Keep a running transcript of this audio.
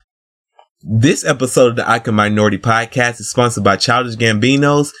This episode of the Icon Minority Podcast is sponsored by Childish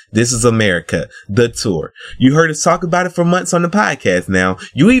Gambino's This Is America, the tour. You heard us talk about it for months on the podcast now.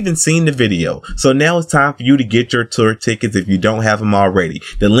 You even seen the video. So now it's time for you to get your tour tickets if you don't have them already.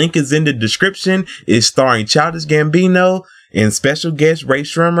 The link is in the description. It's starring Childish Gambino and special guest Ray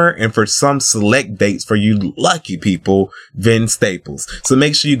Shremmer, and for some select dates for you lucky people, Vince Staples. So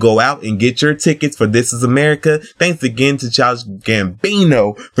make sure you go out and get your tickets for This Is America. Thanks again to Childish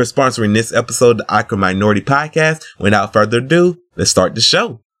Gambino for sponsoring this episode of the Icon Minority Podcast. Without further ado, let's start the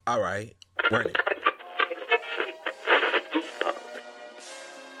show. All right, run it.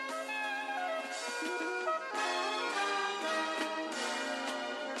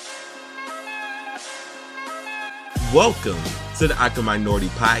 Welcome to the Icon Minority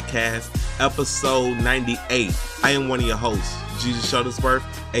Podcast, episode 98. I am one of your hosts, Jesus Shuttlesworth,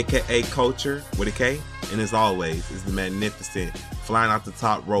 aka Culture with a K, and as always, is the magnificent flying off the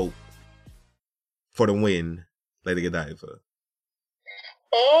top rope for the win, Lady Godiva.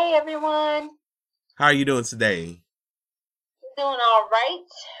 Hey everyone. How are you doing today? Doing all right.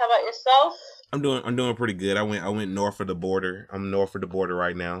 How about yourself? I'm doing pretty good. I went north of the border. I'm north of the border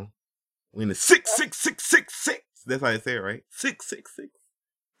right now. We in the 66666. That's how they say it, right? 666.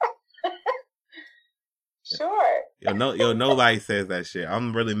 Sure. Nobody says that shit.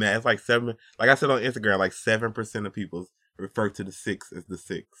 I'm really mad. It's like 7. Like I said on Instagram, like 7% of people refer to the 6 as the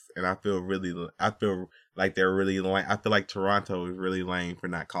 6, and I feel like they're really lame. I feel like Toronto is really lame for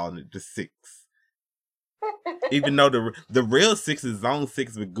not calling it the 6. Even though the real 6 is Zone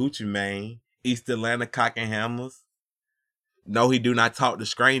 6 with Gucci Mane, East Atlanta Cock and Hammers. No, he do not talk to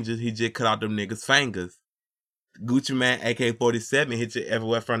strangers. He just cut out them niggas' fingers. Gucci Mane, AK-47, hit you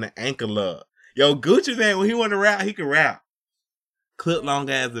everywhere from the ankle up. Yo, Gucci Mane, when he want to rap, he can rap. Clip long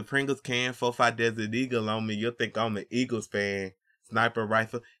as the Pringles can, 4-5 Desert Eagle on me. You'll think I'm an Eagles fan. Sniper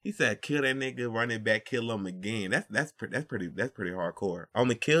rifle. He said, kill that nigga, run it back, kill him again. That's pretty hardcore. I'm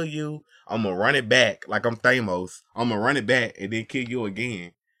gonna kill you. I'm gonna run it back like I'm Thanos. I'm gonna run it back and then kill you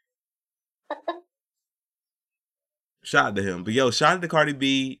again. Shout out to him. But yo, shout out to Cardi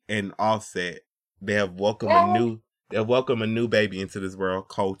B and Offset. They have welcomed a new baby into this world,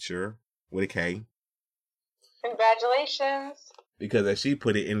 Culture with a K. Congratulations. Because as she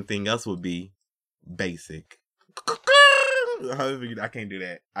put it, anything else would be basic. However, I can't do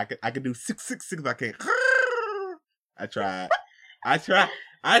that. I could do 666. I can't. I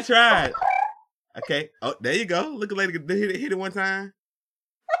tried. Okay. Oh, there you go. Look at lady hit it one time.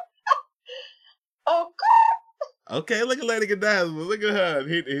 Oh. Okay, look at Lady Godiva. Look at her.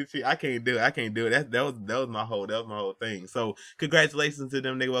 I can't do it. That was my whole thing. So congratulations to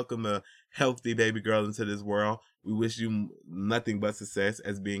them. They welcome a healthy baby girl into this world. We wish you nothing but success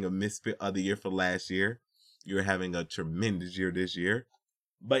as being a misfit of the year for last year. You're having a tremendous year this year.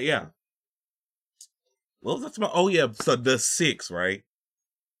 But yeah. What was that about? Oh yeah, so the 6, right?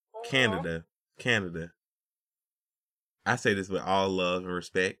 Mm-hmm. Canada. I say this with all love and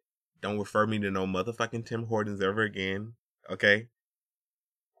respect. Don't refer me to no motherfucking Tim Hortons ever again, okay?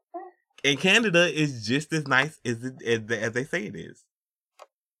 And Canada is just as nice as they say it is.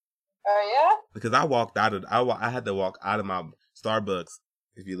 Oh yeah? Because I had to walk out of my Starbucks.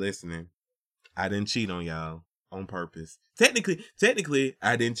 If you're listening, I didn't cheat on y'all on purpose. Technically,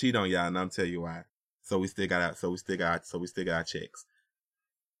 I didn't cheat on y'all, and I'll tell you why. So we still got our checks.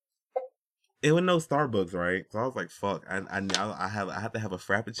 It was no Starbucks, right? So I was like, "Fuck!" I have to have a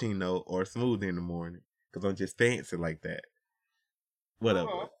frappuccino or a smoothie in the morning because I'm just fancy like that.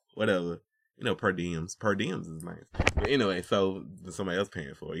 Whatever. You know, per diems is nice. But anyway, so somebody else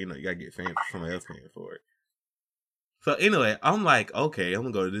paying for it. You know, you gotta get fancy. Somebody else paying for it. So anyway, I'm like, okay, I'm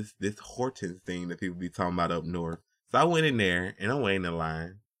gonna go to this Hortons thing that people be talking about up north. So I went in there and I'm waiting in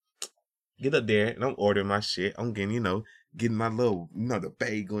line. Get up there and I'm ordering my shit. I'm getting my little, the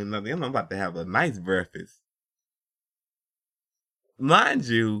bagel and nothing. I'm about to have a nice breakfast. Mind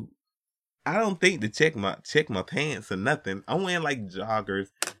you, I don't think to check my pants or nothing. I'm wearing like joggers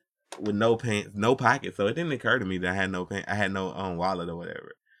with no pants, no pockets. So it didn't occur to me that I had no pants. I had no wallet or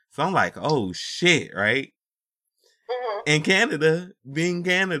whatever. So I'm like, oh shit, right? Mm-hmm. And Canada, being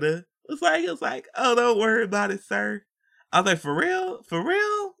Canada, it's like, oh, don't worry about it, sir. I was like, for real?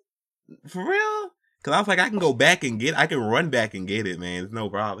 Cause I was like, I can run back and get it, man. It's no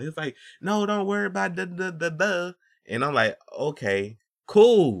problem. It's like, no, don't worry about the. And I'm like, okay,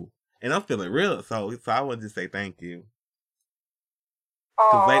 cool. And I'm feeling real. So I wanted to say thank you.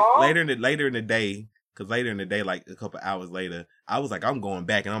 Cause later in the day, like a couple hours later, I was like, I'm going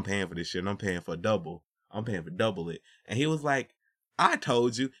back and I'm paying for this shit. And I'm paying for double it. And he was like, I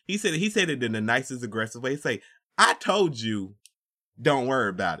told you. He said it in the nicest aggressive way. He say, I told you, don't worry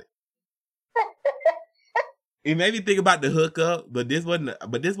about it. It made me think about the hookup, but this wasn't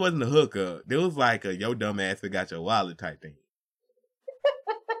a hookup. There was like a yo dumb ass forgot your wallet type thing.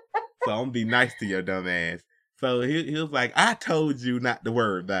 So I'm gonna be nice to your dumb ass. So he was like, I told you not to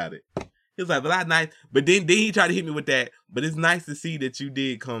worry about it. He was like, but I nice. But then he tried to hit me with that. But it's nice to see that you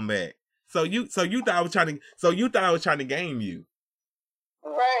did come back. So you thought I was trying to game you.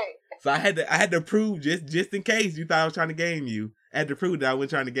 Right. So I had to prove just in case you thought I was trying to game you. I had to prove that I wasn't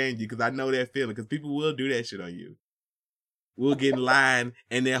trying to game you because I know that feeling. Because people will do that shit on you. We'll get in line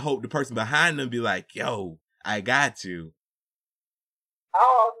and then hope the person behind them be like, "Yo, I got you."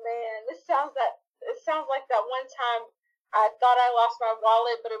 Oh man, it sounds like that one time I thought I lost my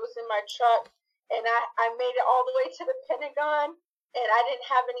wallet, but it was in my truck, and I made it all the way to the Pentagon, and I didn't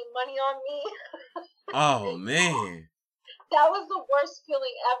have any money on me. Oh man. That was the worst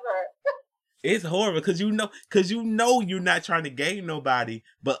feeling ever. It's horrible because you know you're not trying to game nobody,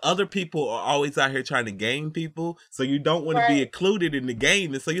 but other people are always out here trying to game people, so you don't want to be included in the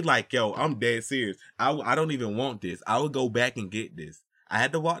game, and so you're like, yo, I'm dead serious. I don't even want this. I would go back and get this. I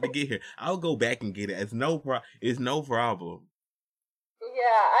had to walk to get here. I'll go back and get it. It's no problem. Yeah,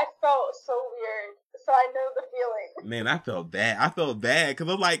 I felt so weird. So I know the feeling. Man, I felt bad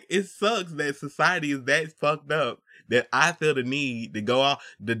because I'm like, it sucks that society is that fucked up that I feel the need to go out.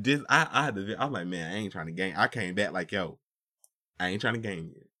 I'm like, man, I ain't trying to game. I came back like, yo, I ain't trying to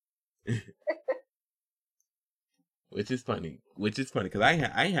game you. Which is funny because I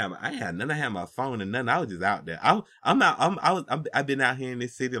had none. I had my phone and nothing. I was just out there. I've been out here in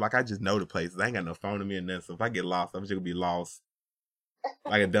this city like I just know the places. I ain't got no phone on me or nothing. So if I get lost, I'm just gonna be lost.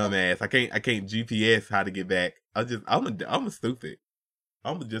 Like a dumbass. I can't GPS how to get back. I'm a stupid.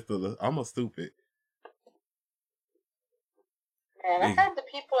 I'm a stupid. Man, I heard the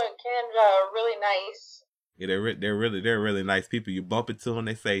people in Canada are really nice. Yeah, they're really nice people. You bump into them,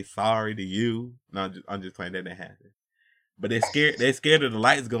 they say sorry to you. No, I'm just playing. That didn't happen. But they're scared. They're scared of the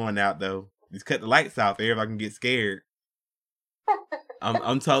lights going out though. Just cut the lights out there if I can get scared.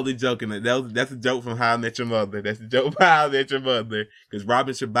 I'm totally joking. That's a joke from How I Met Your Mother. That's a joke from How I Met Your Mother. Because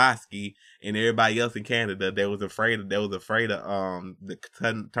Robin Scherbatsky and everybody else in Canada, they was afraid of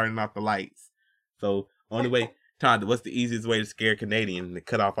turning off the lights. So only way, Todd, what's the easiest way to scare Canadians? To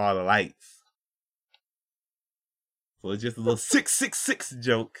cut off all the lights. So it's just a little 666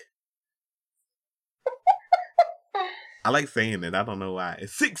 joke. I like saying it. I don't know why.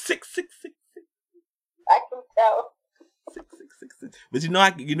 It's 666. I can tell. 666. But you know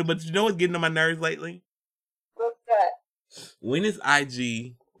what's getting on my nerves lately? What's that? When is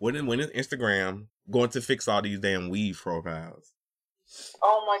IG, when is Instagram going to fix all these damn weave profiles?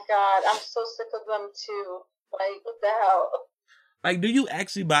 Oh my god, I'm so sick of them too. Like, what the hell? Like, do you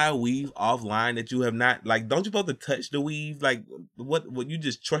actually buy a weave offline that you have not, like, don't you supposed to touch the weave? Like, what you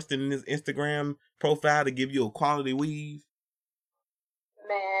just trusting in this Instagram profile to give you a quality weave?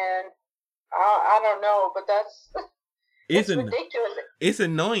 Man, I don't know, but that's... It's ridiculous. It's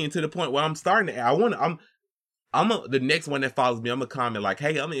annoying to the point where I'm starting to. The next one that follows me. I'm gonna comment like,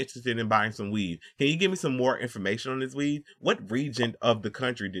 "Hey, I'm interested in buying some weave. Can you give me some more information on this weave? What region of the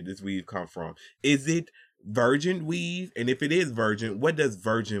country did this weave come from? Is it virgin weave? And if it is virgin, what does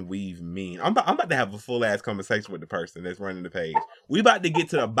virgin weave mean?" I'm about to have a full ass conversation with the person that's running the page. We about to get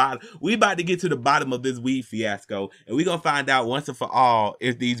to the bottom. We about to get to the bottom of this weave fiasco, and we gonna find out once and for all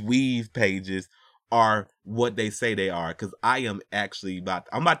if these weave pages are what they say they are, because I am actually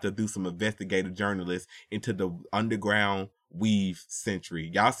I'm about to do some investigative journalists into the underground weave century.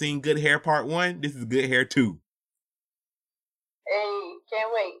 Y'all seen Good Hair Part 1? This is Good Hair 2. Hey,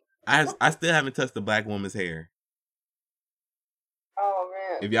 can't wait. I still haven't touched a black woman's hair. Oh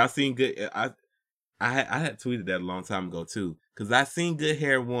man. If y'all seen I had tweeted that a long time ago too, because I seen Good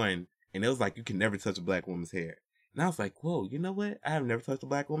Hair 1 and it was like, you can never touch a black woman's hair. And I was like, whoa, you know what? I have never touched a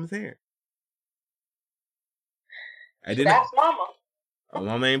black woman's hair. That's mama.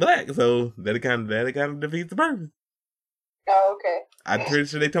 Mama ain't black, so that kind of defeats the purpose. Oh, okay. I'm pretty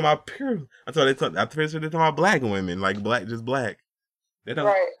sure they talking about pure. I'm pretty sure they talking about black women, like black, just black. They don't.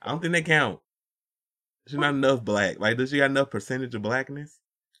 Right. I don't think they count. She's not enough black. Like, does she got enough percentage of blackness?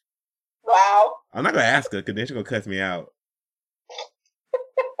 Wow. I'm not gonna ask her because then she's gonna cuss me out.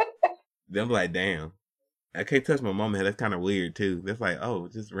 Then I'm like, damn, I can't touch my mama hair. That's kind of weird too. That's like, oh,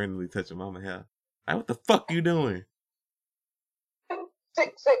 just randomly touch your mama hair. Like, what the fuck you doing?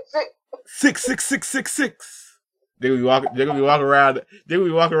 666. They're gonna be walking around. They're gonna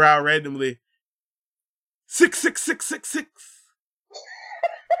be walking around randomly. 66666.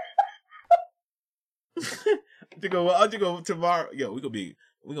 I'll go tomorrow. Yo, we gonna be.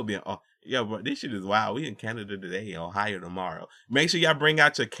 Yeah, but this shit is wild. We in Canada today, Ohio tomorrow. Make sure y'all bring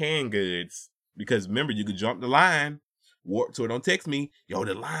out your canned goods. Because remember, you could jump the line. Warp Tour, don't text me. Yo,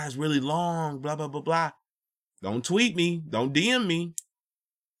 the line's really long, blah, blah, blah, blah. Don't tweet me. Don't DM me.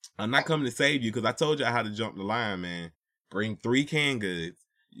 I'm not coming to save you because I told y'all how to jump the line, man. Bring 3 canned goods.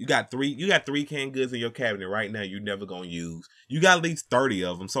 You got three canned goods in your cabinet right now you never gonna use. You got at least 30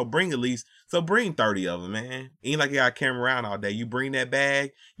 of them. So bring 30 of them, man. Ain't like you got a camera around all day. You bring that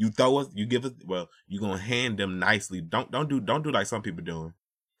bag, you throw us, you give us, well, you gonna hand them nicely. Don't do like some people doing.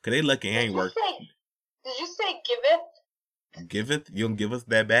 Cause they lucky ain't work. Did you say giveth? Giveth? You gonna give us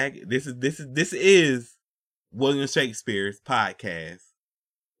that bag? This is William Shakespeare's podcast.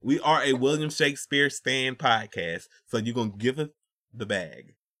 We are a William Shakespeare stand podcast. So you gonna give us the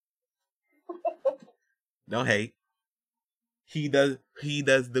bag. Don't hate. He does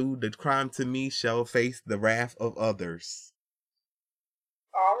do the crime to me shall face the wrath of others.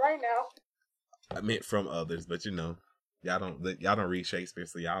 All right now. I meant from others, but you know, y'all don't read Shakespeare,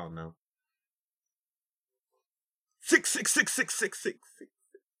 so y'all don't know. 6666666.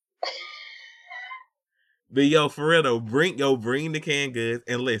 But yo, for real though, bring the canned goods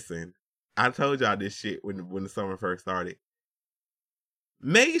and listen. I told y'all this shit when the summer first started.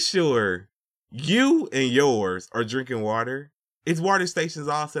 Make sure you and yours are drinking water. It's water stations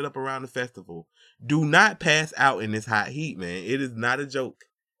all set up around the festival. Do not pass out in this hot heat, man. It is not a joke.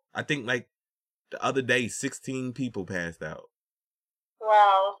 I think like the other day, 16 people passed out.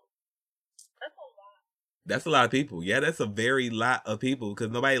 Wow. That's a lot. That's a lot of people. Yeah, that's a very lot of people because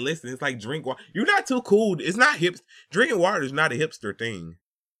nobody listens. It's like drink water. You're not too cool. It's not hip. Drinking water is not a hipster thing.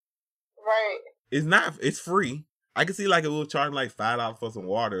 Right. It's not. It's free. I can see like it will charge like $5 for some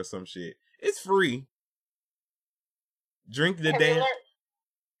water or some shit. It's free. Drink the damn. Have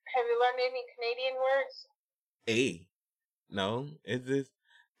you learned any Canadian words? Hey, no, it's just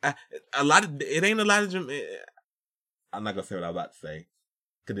a lot of. It ain't a lot of. I'm not gonna say what I'm about to say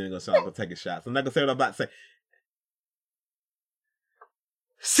because then it's gonna take a shot. So I'm not gonna say what I'm about to say.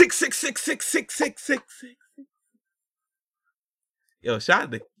 6666666. Yo,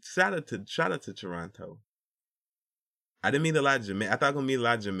 shout out to Toronto. I didn't mean a lot of I thought I was gonna meet a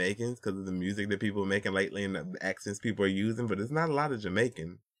lot of Jamaicans because of the music that people are making lately and the accents people are using, but it's not a lot of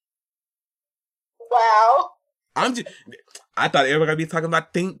Jamaican. Wow. I thought everybody be talking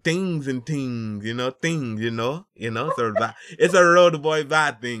about things, you know. So it's a road boy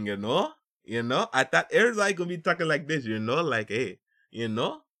bad thing, you know. I thought everybody gonna be talking like this, you know, like hey, you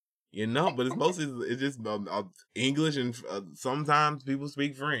know. But it's mostly it's just English and sometimes people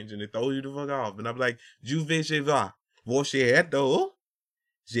speak French and they throw you the fuck off, and I'm like, "Je vais chez va, vos chez though,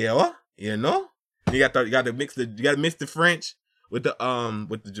 you know." You got to mix the French with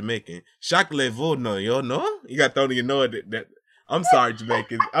the Jamaican. Chaque level, no, you know. You got to throw you know that. I'm sorry,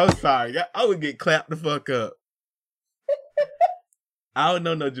 Jamaicans. I'm sorry. I would get clapped the fuck up. I don't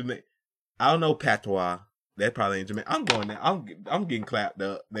know no Jamaican. I don't know patois. That probably ain't Jamaican. I'm going there. I'm getting clapped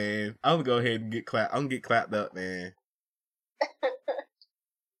up, man. I'm gonna go ahead and get clapped. I'm gonna get clapped up, man.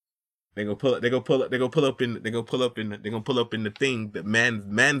 They're gonna pull up in the thing. The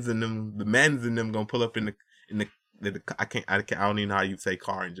mans in them gonna pull up in the I don't even know how you say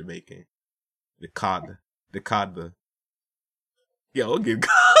car in Jamaican. The car. Yo, get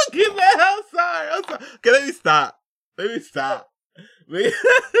that. I'm sorry. Okay, let me stop. I'm so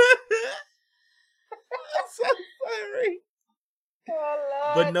sorry.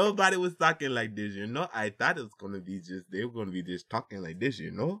 Oh, but nobody was talking like this, you know. I thought it was gonna be they were gonna be just talking like this,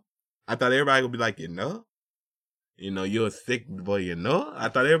 you know. I thought everybody would be like, you know, you're a sick boy, you know. I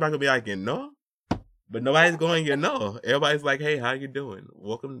thought everybody would be like, you know, but nobody's going, you know. Everybody's like, hey, how you doing?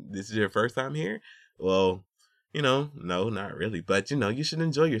 Welcome. This is your first time here. Well, no, not really, but you should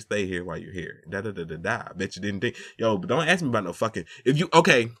enjoy your stay here while you're here. Da. I bet you didn't think, yo, but don't ask me about no fucking. If you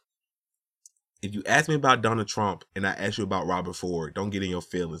ask me about Donald Trump and I ask you about Robert Ford, don't get in your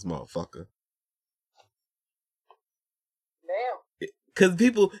feelings, motherfucker. Damn.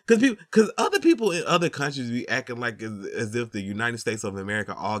 Because other people in other countries be acting like as if the United States of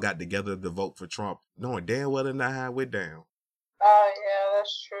America all got together to vote for Trump, knowing damn well they're not how it went down. Oh, yeah,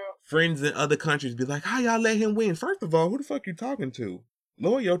 that's true. Friends in other countries be like, how y'all let him win? First of all, who the fuck you talking to?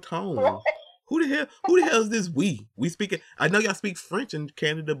 Lower your tone. Who the hell is this we? We speaking, I know y'all speak French in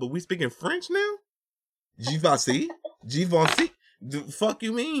Canada, but we speaking French now? Givasi? The fuck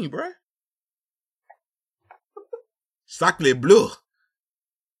you mean, bruh? Sacre bleu.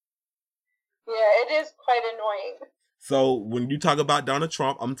 Yeah, it is quite annoying. So when you talk about Donald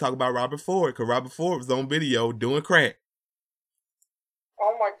Trump, I'm talking about Robert Ford, because Robert Ford was on video doing crack.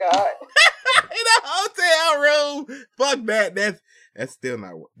 Oh my God. In a hotel room. Fuck that. That's still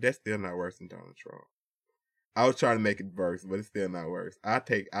not worse than Donald Trump. I was trying to make it worse, but it's still not worse. I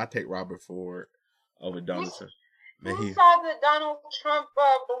take Robert Ford over Donald Trump. You saw the Donald Trump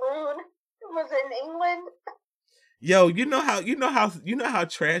balloon? It was in England. Yo, you know how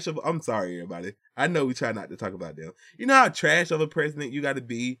trash of I'm sorry everybody. I know we try not to talk about them. You know how trash of a president you got to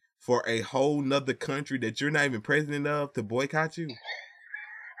be for a whole nother country that you're not even president of to boycott you? People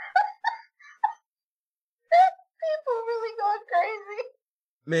really going crazy.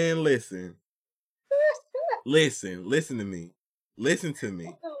 Man, listen to me. Listen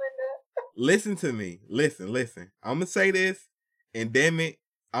to me. Listen. I'm going to say this, and damn it,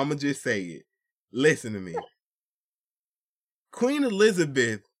 I'm going to just say it. Listen to me. Queen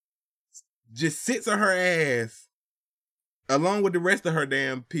Elizabeth just sits on her ass along with the rest of her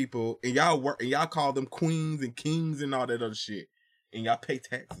damn people, and y'all call them queens and kings and all that other shit, and y'all pay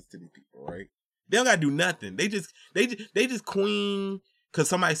taxes to these people, right? They don't gotta do nothing. They just queen because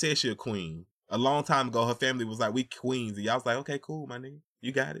somebody said she a queen. A long time ago, her family was like, we queens, and y'all was like, okay, cool, my nigga,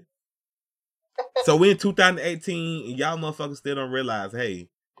 you got it. So we in 2018, and y'all motherfuckers still don't realize, hey,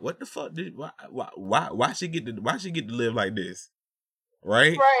 what the fuck why she get to live like this?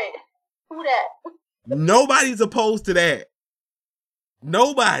 Right? Right. Who that? Nobody's opposed to that.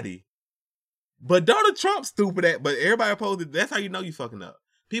 Nobody. But Donald Trump's stupid at, but everybody opposed to it. That's how you know you fucking up.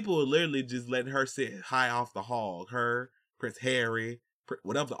 People are literally just letting her sit high off the hog. Her, Prince Harry,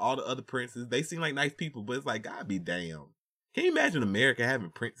 whatever, all the other princes. They seem like nice people, but it's like, God be damn. Can you imagine America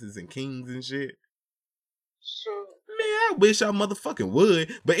having princes and kings and shit? Shoot. Man, I wish y'all motherfucking would.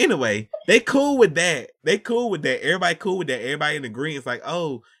 But anyway, they cool with that. Everybody cool with that. Everybody in agreement. It's like,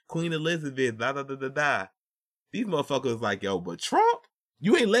 oh, Queen Elizabeth, da da da da da. These motherfuckers like, yo, but Trump?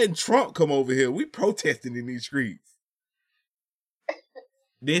 You ain't letting Trump come over here. We protesting in these streets.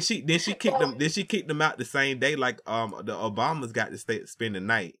 Then she kicked them. Then she kicked them out the same day. Like the Obamas got to spend the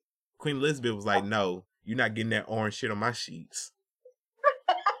night. Queen Elizabeth was like, no, you're not getting that orange shit on my sheets.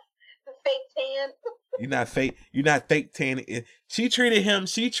 The fake tan. You're not fake tanning. She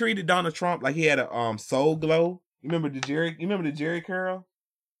treated Donald Trump like he had a soul glow. You remember the Jerry curl?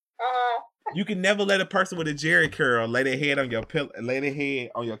 You can never let a person with a Jerry curl lay their head on your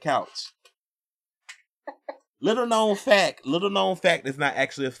couch. Little known fact. It's not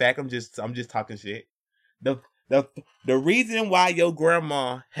actually a fact. I'm just talking shit. The reason why your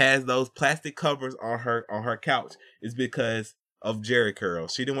grandma has those plastic covers on her couch is because of Jerry curl.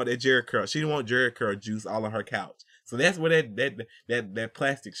 She didn't want that Jerry curl. She didn't want Jerry curl juice all on her couch. So that's where that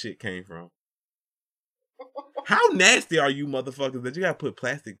plastic shit came from. How nasty are you motherfuckers that you gotta put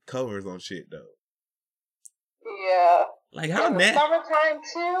plastic covers on shit though? Yeah. Like how nasty? Summertime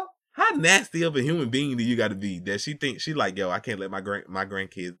too. How nasty of a human being do you gotta be that she thinks she like, yo, I can't let my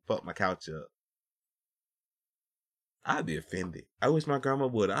grandkids fuck my couch up? I'd be offended. I wish my grandma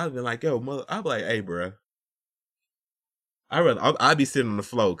would. I'd be like, yo, mother. I'd be like, hey, bro. I'd be sitting on the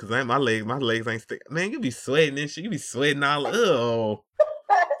floor because my legs ain't stick. Man, you be sweating and shit. You be sweating all. Ugh.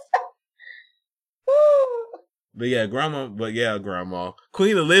 But yeah, grandma.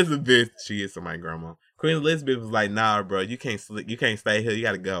 Queen Elizabeth, she is somebody's grandma. Queen Elizabeth was like, nah, bro, you can't stay here. You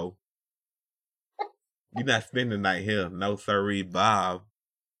gotta go. You're not spending the night here. No, sirree, Bob.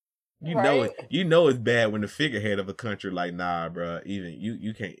 You know it. You know it's bad when the figurehead of a country like, nah, bro. Even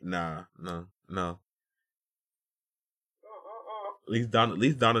you can't. Nah, no. At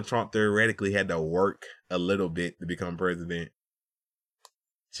least Donald Trump theoretically had to work a little bit to become president.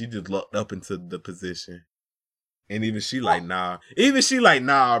 She just looked up into the position. And even she like, nah,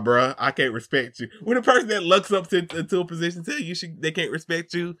 bro, I can't respect you. When a person that looks up to a position tell you they can't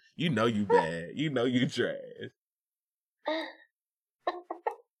respect you, you know you bad. You know you trash.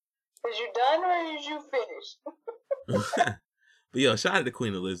 Is you done or is you finished? But yo, shout out to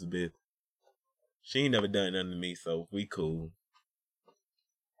Queen Elizabeth. She ain't never done nothing to me, so we cool.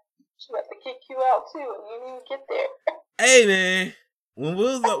 She about to kick you out too, and you didn't even get there. Hey man,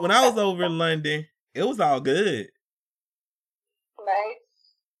 when I was over in London, it was all good.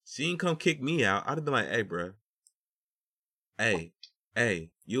 Nice. She ain't come kick me out. I'd have been like, hey, bro. Hey,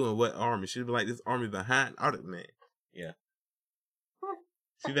 you in what army? She'd be like, this army behind. I'd have, man. Yeah.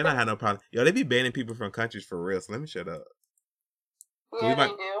 She better not have no problem. Yo, they be banning people from countries for real, so let me shut up. Yeah, they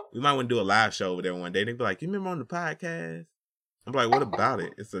do. We might want to do a live show over there one day. They be like, you remember on the podcast? I'm like, what about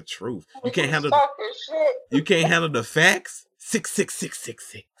it? It's the truth. You can't handle shit. You can't handle the facts?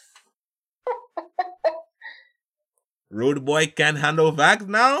 66666. Rude boy can't handle facts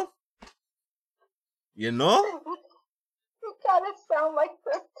now? You know? You kind of sound like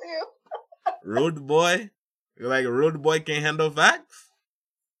this too. Rude boy? You're like, a rude boy can't handle facts?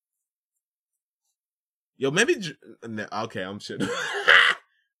 Yo, maybe okay, I'm sure.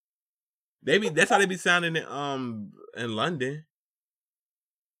 Maybe that's how they be sounding in London.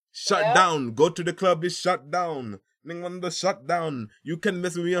 Shut down. Go to the club. It's shut down. The shut down. You can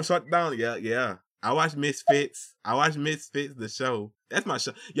mess with me. I'm shut down. Yeah. I watch Misfits. The show. That's my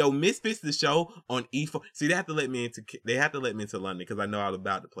show. Yo, Misfits the show on E4. See, they have to let me into London because I know all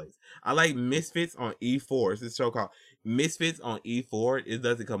about the place. I like Misfits on E4. It's this show called Misfits on E4. It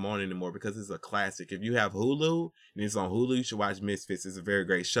doesn't come on anymore because it's a classic. If you have Hulu and it's on Hulu, you should watch Misfits. It's a very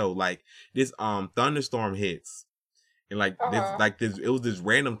great show. Like this thunderstorm hits. And it was this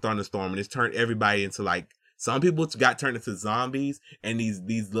random thunderstorm and it's turned everybody into like, some people got turned into zombies, and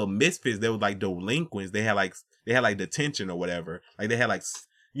these little misfits, they were like delinquents. They had like detention or whatever. Like they had like,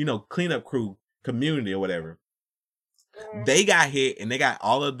 cleanup crew community or whatever. Mm-hmm. They got hit, and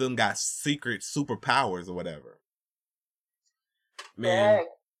all of them got secret superpowers or whatever. Man,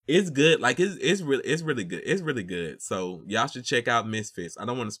 it's good. Like it's really good. It's really good. So y'all should check out Misfits. I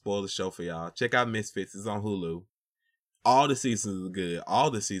don't want to spoil the show for y'all. Check out Misfits. It's on Hulu. All the seasons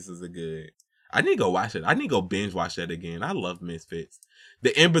are good. I need to go watch it. I need to go binge watch that again. I love Misfits.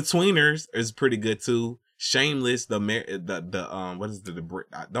 The In-Betweeners is pretty good too. Shameless, don't watch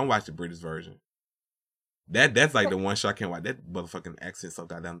the British version. That's like the one show I can't watch. That motherfucking accent so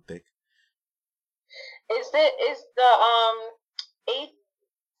goddamn thick. Is the 8th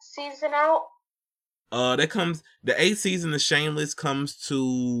season out? The 8th season of Shameless comes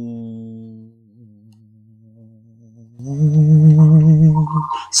to.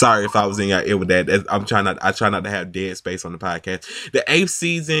 Sorry if I was in your ear with that. I try not to have dead space on the podcast. The 8th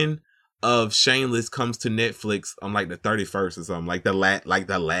season of Shameless comes to Netflix on like the 31st or something, like the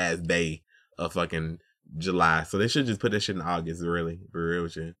last day of fucking July. So they should just put that shit in August, really, for real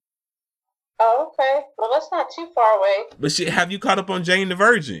shit. Oh, okay. Well, that's not too far away. But shit, have you caught up on Jane the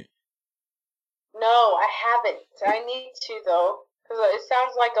Virgin? No, I haven't. I need to though, because it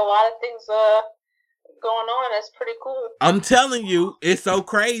sounds like a lot of things going on. That's pretty cool. I'm telling you, it's so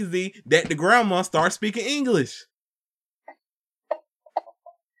crazy that the grandma starts speaking English.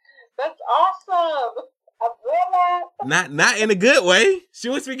 That's awesome. Abuela. Not in a good way. She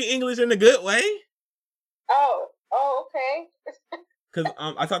was speaking English in a good way. Oh, okay. Because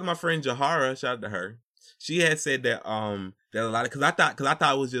I talked to my friend Jahara, shout out to her. She had said that that a lot of, because I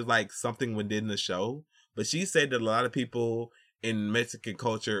thought it was just like something within the show, but she said that a lot of people in Mexican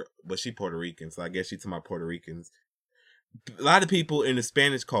culture, but she Puerto Rican, so I guess she's talking about Puerto Ricans. A lot of people in the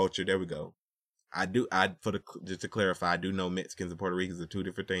Spanish culture, there we go. Just to clarify, I do know Mexicans and Puerto Ricans are two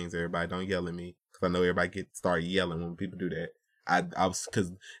different things. Everybody don't yell at me, because I know everybody start yelling when people do that. I was,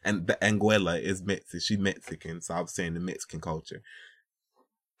 because, and the Anguela is Mexican, she's Mexican, so I was saying the Mexican culture.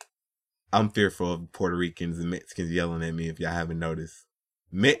 I'm fearful of Puerto Ricans and Mexicans yelling at me, if y'all haven't noticed.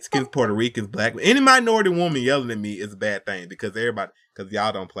 Mexicans, Puerto Ricans, black, any minority woman yelling at me is a bad thing because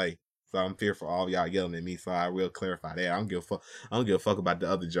y'all don't play. So I'm fearful of all y'all yelling at me. So I will clarify that. I don't give a fuck about the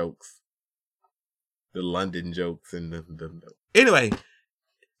other jokes, the London jokes and the. Anyway,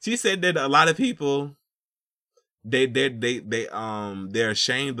 she said that a lot of people they're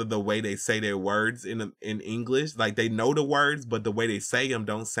ashamed of the way they say their words in English. Like they know the words, but the way they say them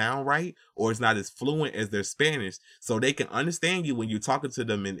don't sound right, or it's not as fluent as their Spanish. So they can understand you when you're talking to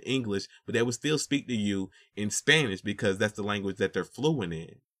them in English, but they will still speak to you in Spanish because that's the language that they're fluent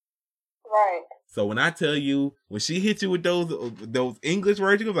in. Right. So when I tell you, when she hit you with those English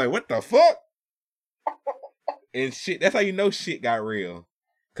words, you're like, what the fuck? And shit, that's how you know shit got real.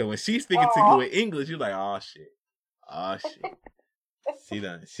 Cause when she's speaking to you in English, you're like, oh shit. Oh shit.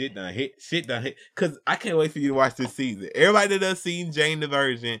 Shit done hit. Cause I can't wait for you to watch this season. Everybody that does seen Jane the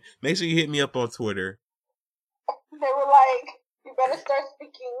Virgin, make sure you hit me up on Twitter. They were like, you better start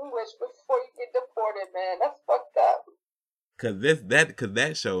speaking English before you get deported, man. That's fucked up. Cause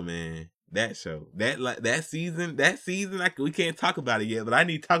that show, man. That season, we can't talk about it yet, but I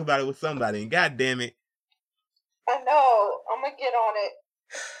need to talk about it with somebody, and god damn it. I know. I'm gonna get on it.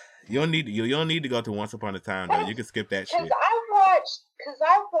 You don't need to go to Once Upon a Time though. You can skip that shit. Cause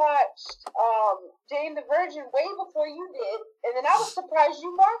I watched Jane the Virgin way before you did, and then I was surprised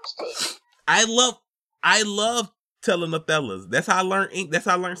you watched it. I love telenovelas. That's how I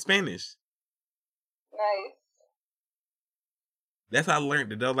learned Spanish. Nice. That's how I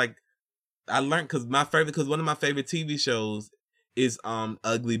learned it. I learned because one of my favorite TV shows is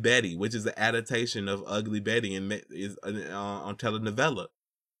Ugly Betty, which is an adaptation of Ugly Betty and is on telenovela.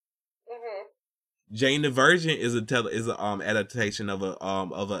 Jane the Virgin is a adaptation of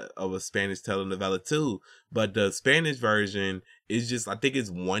a Spanish telenovela too, but the Spanish version is just, I think it's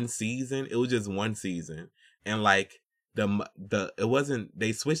one season. It was just one season, and like it wasn't,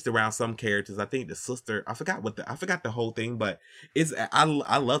 they switched around some characters. I think the sister, I forgot the whole thing, but I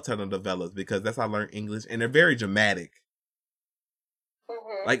love telenovelas because that's how I learned English, and they're very dramatic.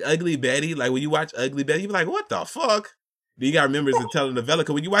 Mm-hmm. Like Ugly Betty, like when you watch Ugly Betty, you're like, what the fuck? Then you gotta remember it's a telenovela,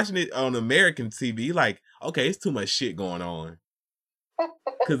 because when you're watching it on American TV, you're like, okay, it's too much shit going on.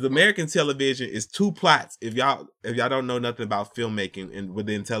 Because American television is two plots. If y'all don't know nothing about filmmaking and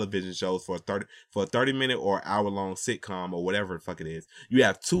within television shows for a 30-minute or hour-long sitcom or whatever the fuck it is, you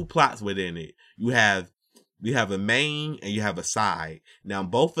have two plots within it. You have a main and you have a side. Now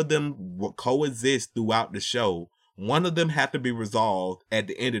both of them will coexist throughout the show. One of them have to be resolved at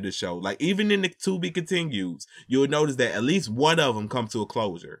the end of the show. Like even in the to be continues, you'll notice that at least one of them comes to a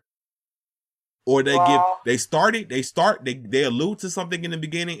closure. Or they they allude to something in the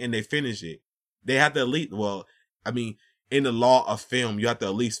beginning and they finish it. They have to in the law of film, you have to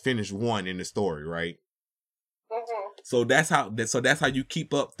at least finish one in the story, right? Mm-hmm. So that's how you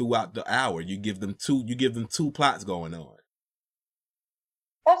keep up throughout the hour. You give them two plots going on.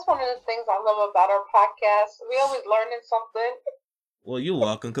 That's one of the things I love about our podcast. We always learning something. Well, you're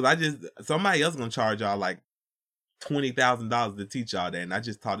welcome, because somebody else gonna charge y'all like $20,000 to teach y'all that, and I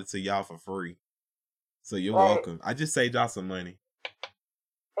just taught it to y'all for free. So you're welcome. I just saved y'all some money.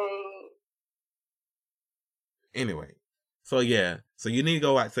 Anyway, so yeah, so you need to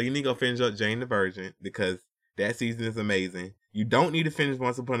go out. So you need to go finish up Jane the Virgin, because that season is amazing. You don't need to finish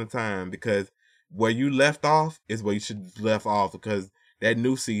Once Upon a Time, because where you left off is where you should have left off, because that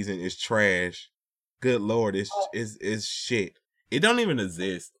new season is trash. Good Lord, it's shit. It don't even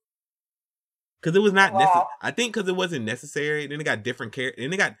exist. Because it was not necessary. I think because it wasn't necessary. Then it got different characters.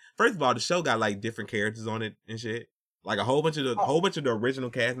 And first of all, the show got like different characters on it and shit. Like a whole bunch of the original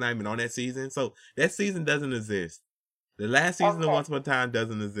cast not even on that season. So that season doesn't exist. The last season of Once Upon a Time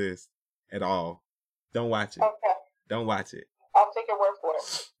doesn't exist at all. Don't watch it. Okay. Don't watch it. I'll take your word for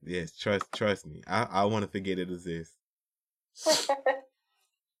it. Yes, trust me. I want to forget it exists.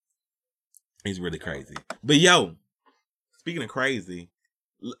 It's really crazy. But yo, speaking of crazy,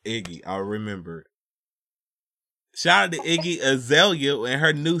 Iggy, I remembered. Shout out to Iggy Azalea and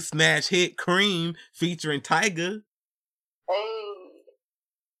her new smash hit Cream featuring Tyga. Hey.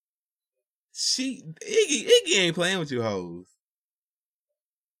 Iggy ain't playing with you hoes.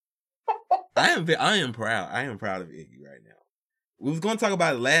 I am proud. I am proud of Iggy right now. We was going to talk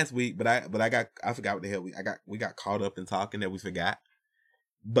about it last week, but I forgot what the hell we got caught up in talking that we forgot.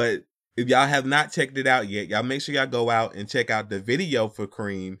 But if y'all have not checked it out yet, y'all make sure y'all go out and check out the video for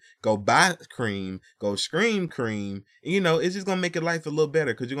Cream. Go buy Cream. Go scream Cream. And, it's just going to make your life a little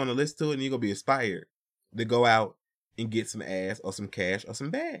better, because you're going to listen to it and you're going to be inspired to go out and get some ass or some cash or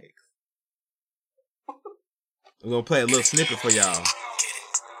some bags. I'm going to play a little snippet for y'all.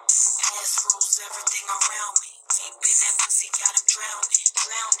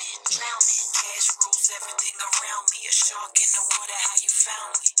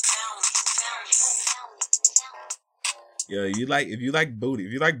 Yeah, if you like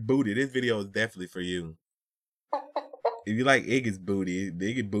booty, this video is definitely for you. If you like Iggy's booty,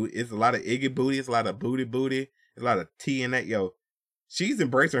 it's a lot of Iggy booty, it's a lot of booty, it's a lot of tea in that. Yo, she's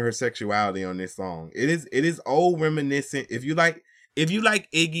embracing her sexuality on this song. It is old reminiscent. If you like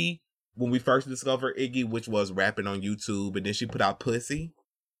Iggy, when we first discovered Iggy, which was rapping on YouTube, and then she put out Pussy,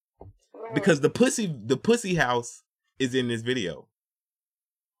 because the Pussy House is in this video.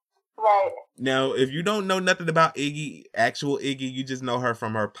 Right. Now, if you don't know nothing about Iggy, actual Iggy, you just know her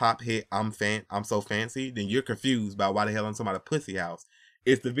from her pop hit I'm So Fancy, then you're confused by why the hell I'm talking about a Pussy House.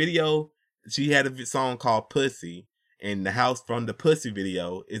 It's the video. She had a song called Pussy, and the house from the Pussy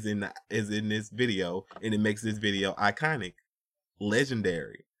video is in this video, and it makes this video iconic,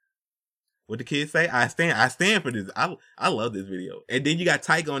 legendary. What the kids say? I stand for this. I love this video. And then you got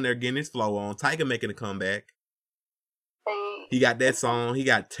Tyga on there getting his flow on. Tyga making a comeback. He got that song. He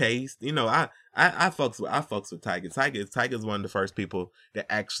got Taste. I fucks with Tyga. Tyga's one of the first people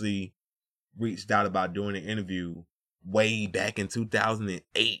that actually reached out about doing an interview way back in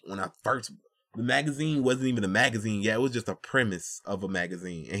 2008 when the magazine wasn't even a magazine yet. It was just a premise of a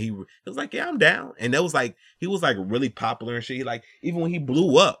magazine. And he was like, yeah, I'm down. And that was like, he was like really popular and shit. Like, even when he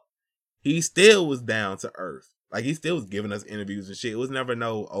blew up, he still was down to earth. Like, he still was giving us interviews and shit. It was never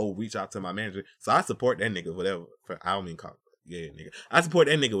reach out to my manager. So I support that nigga, whatever. I don't mean call. Yeah, nigga. I support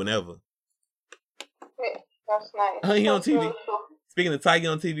that nigga whenever. Yeah, that's nice. He on TV. Speaking of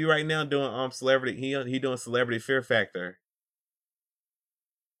Tyga on TV right now, doing celebrity. He doing Celebrity Fear Factor.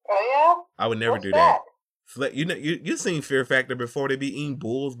 Oh yeah. I would never do that. You seen Fear Factor before? They be eating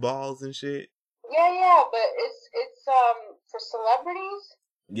bulls balls and shit. Yeah, but it's for celebrities.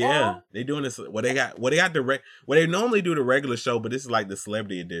 Yeah, they doing this. Well, they got they normally do the regular show, but this is like the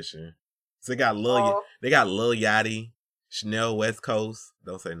celebrity edition. So they got Lil Yachty, Chanel West Coast.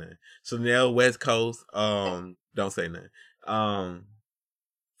 Don't say nothing. Chanel West Coast. Don't say nothing.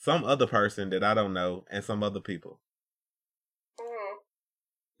 Some other person that I don't know, and some other people.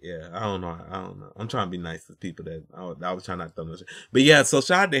 Yeah, I don't know. I'm trying to be nice to people that I was trying not to throw no shit. But yeah, so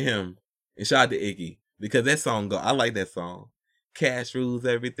shout out to him and shout out to Iggy because that song I like that song. Cash rules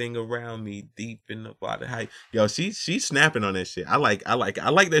everything around me, deep in the water. Yo, she's snapping on that shit. I like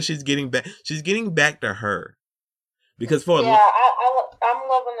that she's getting back. She's getting back to her because I'm loving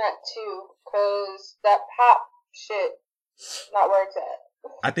that too because that pop shit not where it's at.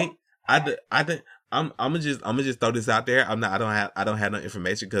 I think I'm gonna just throw this out there. I don't have no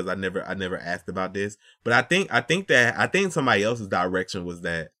information because I never asked about this. But I think somebody else's direction was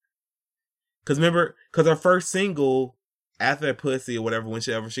that. Cause remember, her first single after that Pussy or whatever,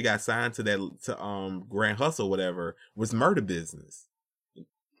 whenever she got signed to Grand Hustle, whatever, was Murder Business.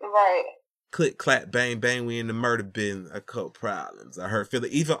 Right. Click clap bang bang, we in the murder business. A couple problems. I heard Philly.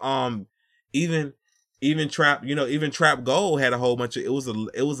 Even Trap Gold had a whole bunch of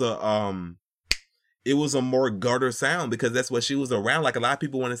it was a more gutter sound because that's what she was around. Like a lot of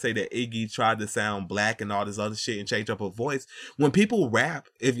people want to say that Iggy tried to sound black and all this other shit and change up her voice. When people rap,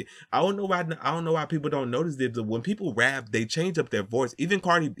 I don't know why people don't notice this, but when people rap, they change up their voice.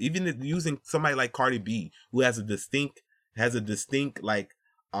 Even using somebody like Cardi B, who has a distinct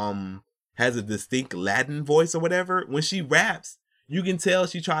Latin voice or whatever. When she raps, you can tell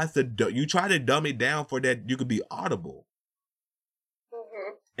she try to dumb it down for that you could be audible.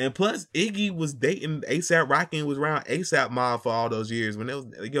 And plus, Iggy was dating A$AP Rocky and was around A$AP Mob for all those years when it was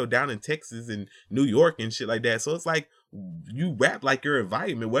down in Texas and New York and shit like that. So it's like you rap like your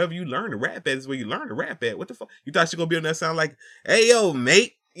environment. Wherever you learn to rap at is where you learn to rap at. What the fuck? You thought she gonna be on that sound like, hey yo,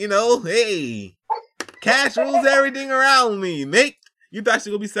 mate, hey, cash rules everything around me, mate. You thought she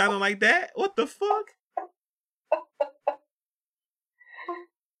gonna be sounding like that? What the fuck?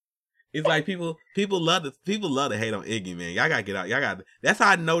 It's like people love to hate on Iggy, man. Y'all gotta get out. That's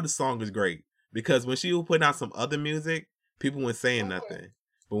how I know the song is great. Because when she was putting out some other music, people weren't saying nothing.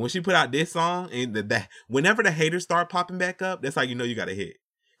 But when she put out this song, and whenever the haters start popping back up, that's how you know you got a hit.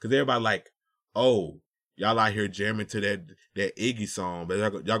 Because everybody like, oh, y'all out here jamming to that Iggy song, but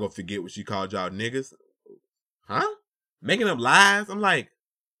y'all gonna forget what she called y'all niggas? Huh? Making up lies? I'm like,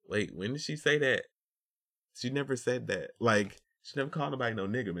 wait, when did she say that? She never said that. Like, she never called nobody no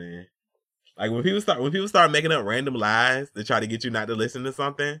nigga, man. Like when people start making up random lies to try to get you not to listen to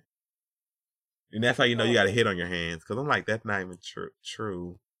something, and that's how you know you got a hit on your hands. Because I'm like, that's not even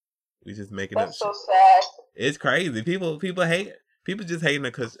true. We just making up. That's so sad. It's crazy. People hate. People just hating her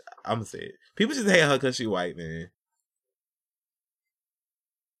because I'm gonna say it. People just hate her because she white, man.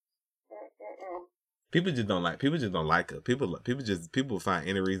 People just don't like her. People find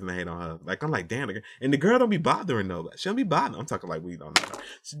any reason to hate on her. Like, I'm like, damn, and the girl don't be bothering nobody. She don't be bothering. I'm talking like we don't know.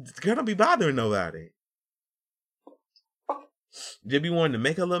 The girl don't be bothering nobody. They be wanting to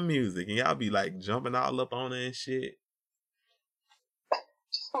make her little music, and y'all be like jumping all up on her and shit.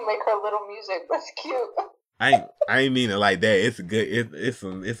 Just make her little music. That's cute. I ain't mean it like that. It's good. It's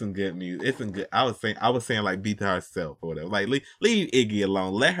some good music. It's some good. I was saying like be to herself or whatever. Like leave Iggy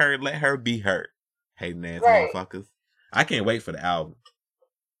alone. Let her be her. Hating ass motherfuckers. I can't wait for the album.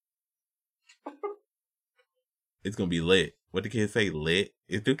 It's gonna be lit. What the kids say? Lit?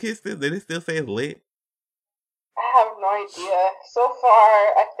 Did they still say it's lit? I have no idea. So far,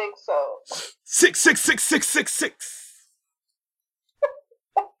 I think so. 6666666.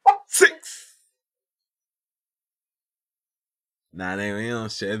 6. 9 a.m.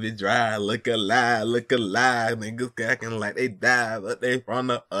 Chevy Drive, look alive, niggas acting like they died, but they from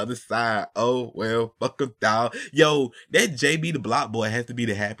the other side. Oh well, fuck them, dog. Yo, that JB the Block Boy has to be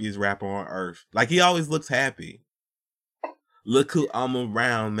the happiest rapper on earth. Like, he always looks happy. Look who I'm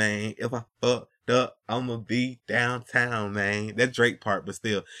around, man. If I fucked up, I'ma be downtown, man. That Drake part, but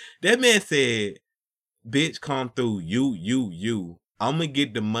still, that man said, "Bitch, come through, you. I'ma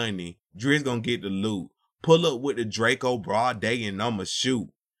get the money. Driz gonna get the loot. Pull up with the Draco broad day and I'ma shoot."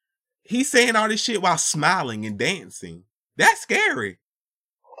 He's saying all this shit while smiling and dancing. That's scary.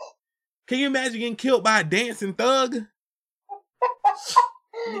 Can you imagine getting killed by a dancing thug?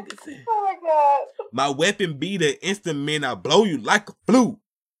 Nigga said, oh my God. My weapon be the instant man, I blow you like a flute.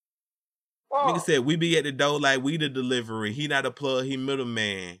 Oh. Nigga said, we be at the door like we the delivery. He not a plug, he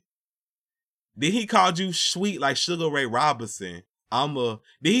middleman. Then he called you sweet like Sugar Ray Robinson. Did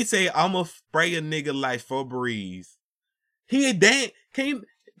he say I'ma spray a nigga like Febreze? He a dance.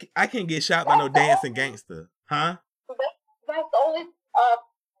 I can't get shot by no dancing gangster. Huh? That's the only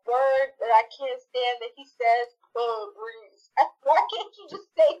I can't stand that he says Febreze. Why can't you just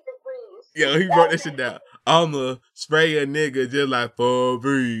say Febreze? Yo, he wrote that shit down. I'ma spray a nigga just like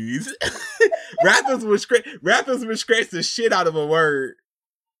Febreze. rappers would scratch the shit out of a word.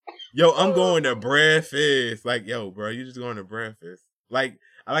 Yo, I'm going to breakfast. Like, yo, bro, you just going to breakfast. Like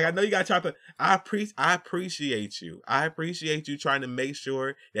I know you got chocolate. I appreciate you. I appreciate you trying to make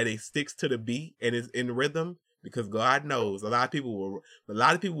sure that it sticks to the beat and is in rhythm, because God knows a lot of people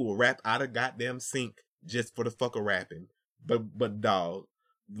will rap out of goddamn sync just for the fuck of rapping. But dog,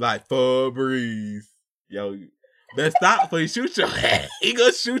 like Febreze, yo, better stop before you shoot your ass. He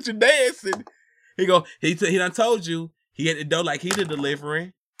gonna shoot you dancing. He done told you he at the door like he the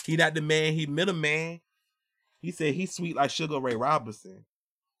delivery. He not the man, he middleman. He said he's sweet like Sugar Ray Robinson.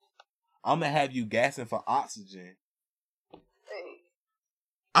 I'm gonna have you gassing for oxygen.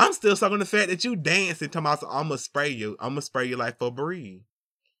 I'm still stuck on the fact that you dancing talking about, I'm gonna spray you like Febreze.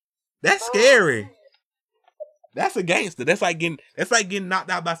 That's scary. That's a gangster. That's like getting knocked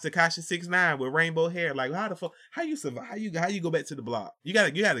out by Tekashi 6ix9ine with rainbow hair. Like, how the fuck? How you survive? How you go back to the block? You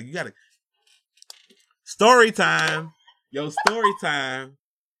gotta. Story time. Yo, story time.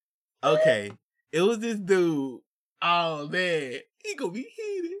 Okay, it was this dude. Oh man, he gonna be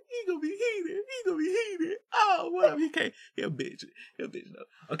heated. Oh, what up? He a bitch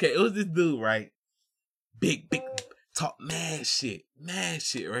though. Okay, it was this dude, right? Big, talk mad shit,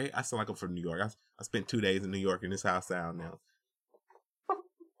 right? I sound like I'm from New York. I spent 2 days in New York, and this is how I sound now.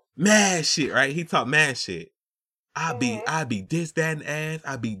 Mad shit, right? He talk mad shit. I be this, that, and ass.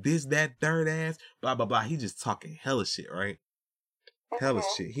 I be this, that, third ass. Blah, blah, blah. He just talking hella shit, right? Hella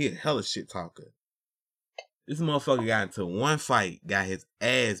shit. He a hella shit talker. This motherfucker got into one fight, got his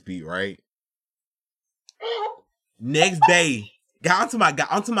ass beat, right? Next day,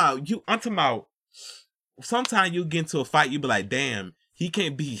 sometimes you get into a fight, you be like, damn, he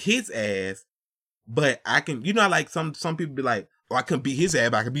can't beat his ass, but I can, like some people be like, oh, I couldn't beat his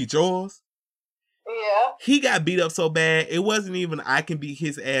ass, but I can beat yours. Yeah. He got beat up so bad, it wasn't even I can beat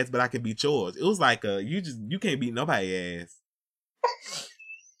his ass, but I can beat yours. It was like you can't beat nobody's ass.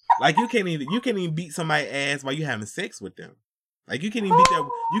 Like you can't even beat somebody's ass while you having sex with them. Like you can't even beat that.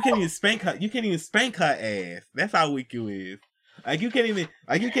 You can't even spank her ass. That's how weak you is. Like you can't even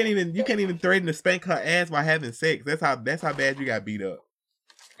threaten to spank her ass while having sex. That's how bad you got beat up.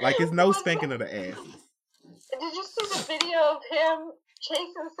 Like it's no spanking of the ass. Did you see the video of him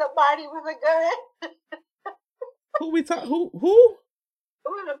chasing somebody with a gun? Who? With a pistol.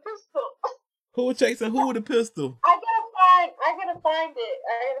 Who was chasing who with a pistol? I gotta find it,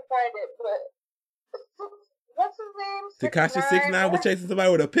 but what's his name? Tekashi 6ix9ine was chasing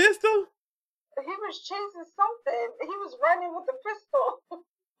somebody with a pistol? He was chasing something. He was running with a pistol.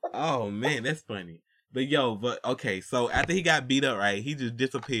 Oh man, that's funny. But okay, so after he got beat up, right, he just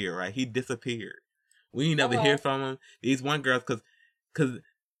disappeared, right? He disappeared. We ain't never hear from him. These one girls, cause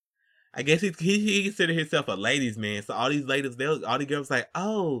I guess he considered himself a ladies' man. So all these ladies, all the girls like,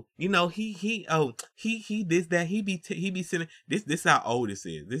 oh, he this, that, he be sitting. This how old this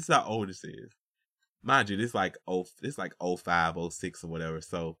is. Mind you, this like 05, 06 or whatever.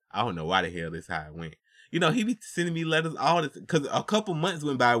 So I don't know why the hell this how it went. He be sending me letters all this, because a couple months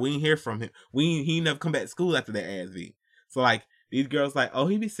went by, we didn't hear from him. He never come back to school after that ass beat. So like these girls like, oh,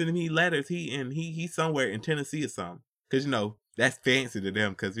 he be sending me letters. He's somewhere in Tennessee or something. Because that's fancy to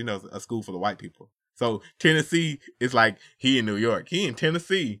them, because a school full of white people. So Tennessee is like he in New York. He in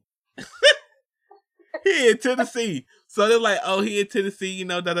Tennessee. He in Tennessee. So they're like, oh, he in Tennessee, he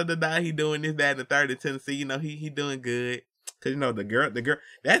doing this, that, and the third in Tennessee, he doing good. Cause the girl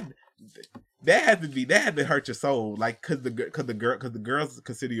that had to hurt your soul, like cause the girls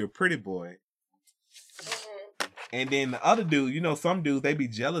consider you a pretty boy. And then the other dude, some dudes, they be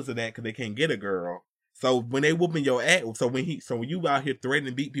jealous of that because they can't get a girl. So when they whooping your ass, so when you out here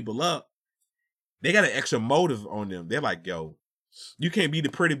threatening to beat people up, they got an extra motive on them. They're like, yo, you can't be the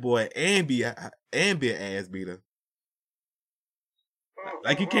pretty boy and be an ass beater.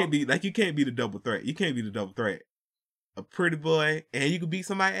 Like you can't be the double threat. You can't be the double threat. A pretty boy and you can beat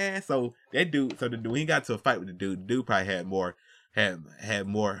somebody's ass. So the dude, when he got to a fight with the dude probably had more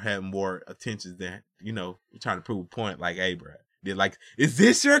attention than trying to prove a point. Like, hey, bro, they're like, is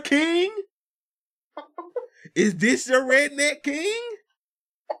this your king? Is this your redneck king?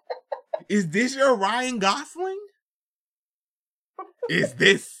 Is this your Ryan Gosling? Is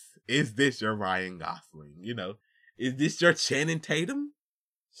this your Ryan Gosling? Is this your Channing Tatum?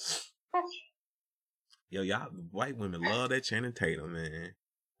 Yo, y'all, white women love that Channing Tatum, man.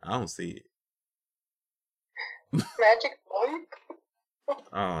 I don't see it. Magic boy.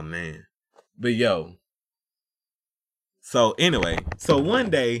 Oh, man. But yo. So anyway, one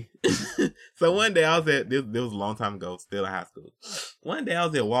day, So one day I was at this was a long time ago, still in high school. One day I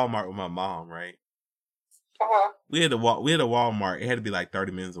was at Walmart with my mom, right? We had a Walmart. It had to be like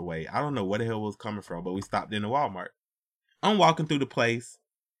 30 minutes away. I don't know where the hell it was coming from, but we stopped in the Walmart. I'm walking through the place,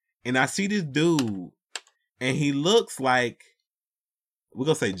 and I see this dude, and he looks like, we're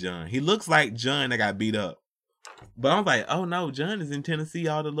gonna say John. He looks like John that got beat up. But I'm like, oh no, John is in Tennessee.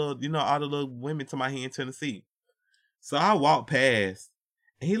 All the little women to my hand in Tennessee. So I walk past,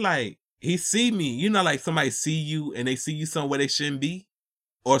 and he see me. Like somebody see you and they see you somewhere they shouldn't be,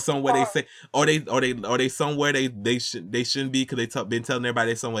 or somewhere they say, or they somewhere they shouldn't be because they been telling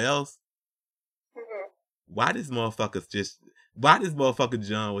everybody they somewhere else. Why this motherfucker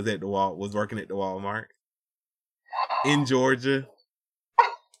John was working at the Walmart in Georgia?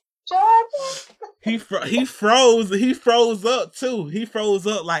 He froze up too. He froze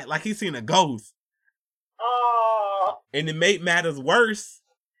up like he seen a ghost. And to make matters worse,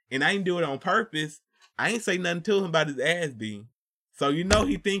 and I ain't do it on purpose, I ain't say nothing to him about his ass being. So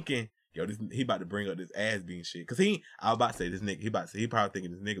he thinking, yo, he about to bring up this ass being shit. Cause I was about to say this nigga. He probably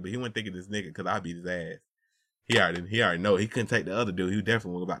thinking this nigga, but he wasn't thinking this nigga because I beat his ass. He already know he couldn't take the other dude. He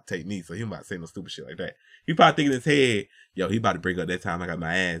definitely was about to take me, so he was about to say no stupid shit like that. He probably thinking in his head, yo, he about to bring up that time I got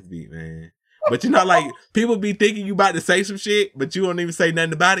my ass beat, man. But like people be thinking you about to say some shit, but you don't even say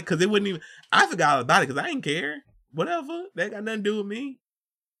nothing about it because it wouldn't even. I forgot all about it because I didn't care. Whatever, that got nothing to do with me.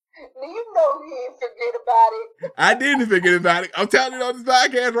 You know he didn't forget about it. I didn't forget about it. I'm telling you on this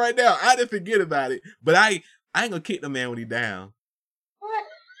podcast right now, I didn't forget about it. But I ain't gonna kick the man when he down.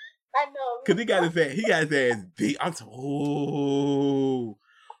 I know. Cause he got his ass beat. I'm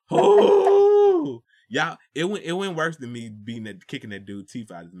y'all. It went worse than me kicking that dude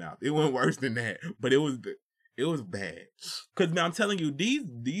teeth out his mouth. It went worse than that, but it was bad. Cause man, I'm telling you, these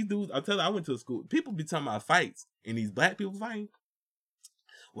dudes. I went to a school. People be talking about fights, and these black people fighting.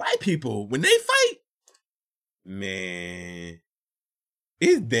 White people, when they fight, man,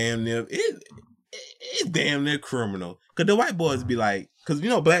 it's damn near criminal. Cause the white boys be like, cause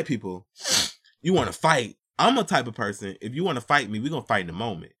black people, you want to fight. I'm a type of person. If you want to fight me, we gonna fight in the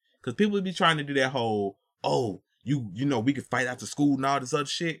moment. Cause people be trying to do that whole, we can fight after school and all this other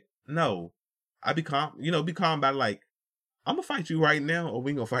shit. No, I be calm. Be calm about it, like, I'm gonna fight you right now, or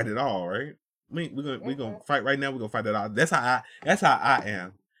we gonna fight it all, right? We gonna fight right now. We gonna fight it all. That's how I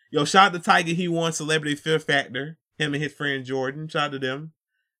am. Yo, shout out to Tiger. He won Celebrity Fear Factor. Him and his friend Jordan. Shout out to them.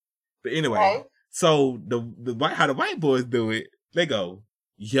 But anyway, so how the white boys do it? They go,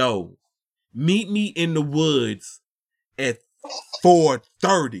 yo, meet me in the woods at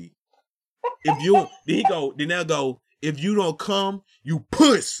 4:30. Then they'll go, if you don't come, you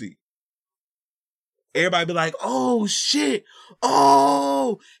pussy. Everybody be like, oh shit.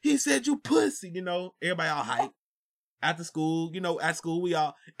 Oh, he said you pussy. Everybody all hype. After school, at school we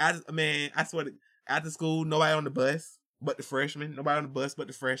all, I swear after school, nobody on the bus but the freshmen. Nobody on the bus but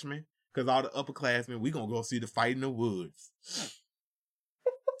the freshmen. Because all the upperclassmen, we gonna go see the fight in the woods.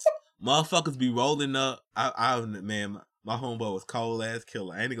 Motherfuckers be rolling up. Man, my homeboy was cold ass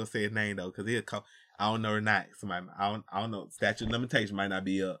killer. I ain't gonna say his name though, because he'll call. I don't know or not. Somebody, I don't know. Statute of limitation might not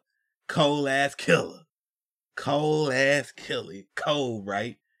be up. Cold ass killer. Cold ass killer. Cold,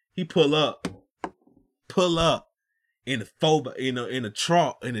 right? He pull up in the in a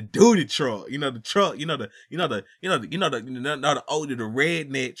truck, in a duty truck. The truck, the older, the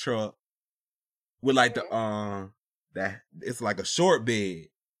redneck truck with like that it's like a short bed.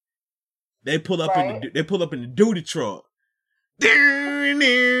 They pull up in the duty truck. They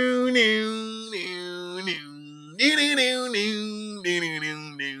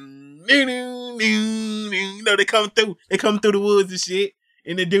come through the woods and shit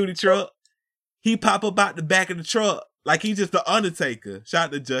in the duty truck. He pop up out the back of the truck like he just the Undertaker. Shout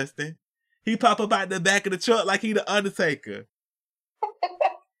out to Justin. He pop up out the back of the truck like he the Undertaker.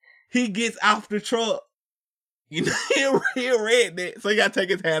 He gets off the truck. He a redneck, so he gotta take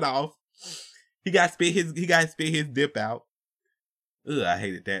his hat off. He gotta spit his dip out. Ugh, I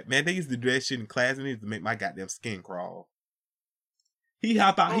hated that. Man, they used to do that shit in class and they used to make my goddamn skin crawl. He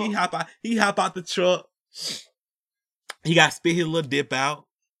hop out the truck. He gotta spit his little dip out.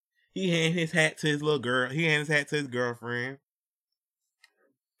 He hand his hat to his little girl. He hand his hat to his girlfriend.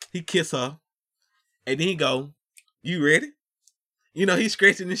 He kiss her. And then he go, you ready? He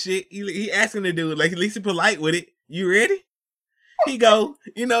scratching the shit. He asking the dude, like, at least he polite with it. You ready? He go,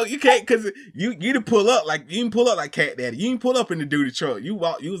 you can't, cause you didn't pull up like, you didn't pull up like Cat Daddy. You didn't pull up in the duty truck. You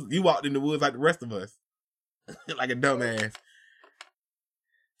walked in the woods like the rest of us. Like a dumbass.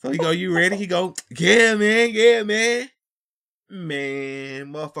 So he go, you ready? He go, yeah, man.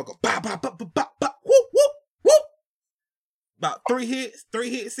 Man, motherfucker, pop, pop, pop, pop, pop, whoop, whoop, whoop. About 3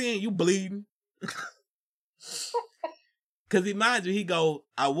 hits in, you bleeding. Cause he mind you, he go,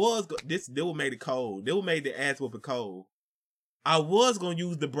 this would made it cold. They would made the ass whooping cold. I was gonna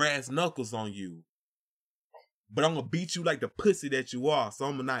use the brass knuckles on you. But I'm gonna beat you like the pussy that you are. So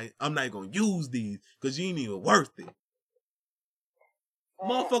I'm not gonna use these because you ain't even worth it.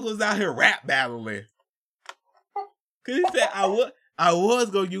 Motherfuckers out here rap battling. Cause he said I was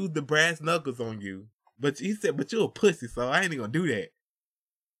gonna use the brass knuckles on you. But he said, but you're a pussy, so I ain't even gonna do that.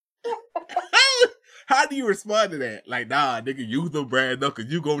 How do you respond to that? Like, nah, nigga, use them brass knuckles.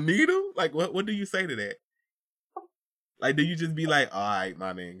 You gonna need them? Like, what do you say to that? Like, do you just be like, all right,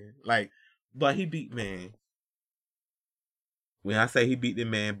 my nigga? Like, but he beat, man. When I say he beat the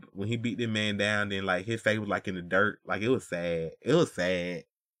man, when he beat the man down, then like his face was like in the dirt. Like, it was sad. It was sad.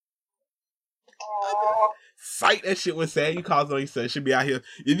 Fight, that shit was sad. You called on yourself. Should be out here.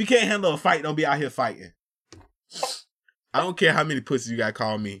 If you can't handle a fight, don't be out here fighting. I don't care how many pussies you got to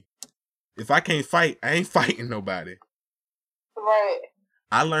call me. If I can't fight, I ain't fighting nobody. Right.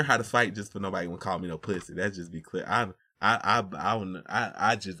 I learned how to fight just for nobody to call me no pussy. That just be clear. That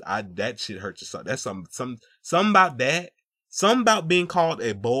shit hurts your soul. That's something about that. Something about being called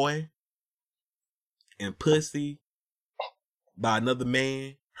a boy and pussy by another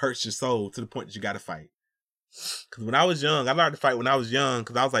man hurts your soul to the point that you got to fight. Because when I was young, I learned to fight when I was young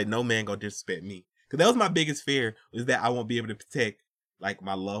because I was like, no man gonna disrespect me. Because that was my biggest fear, was that I won't be able to protect like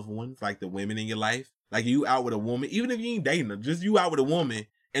my loved ones, like the women in your life. Like you out with a woman, even if you ain't dating her, just you out with a woman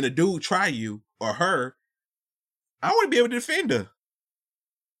and a dude try you or her, I want to be able to defend her.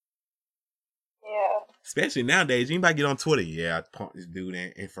 Yeah. Especially nowadays, anybody get on Twitter, yeah, I punked this dude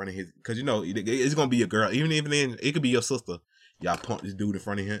in front of his, because you know it's gonna be a girl, even if then it could be your sister. Y'all punked this dude in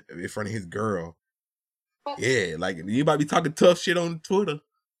front of his girl. Yeah, like you might be talking tough shit on Twitter.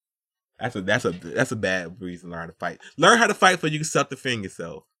 That's a bad reason to learn how to fight. Learn how to fight so you can self-defend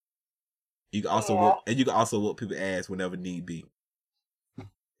yourself. You can also whoop people's ass whenever need be. There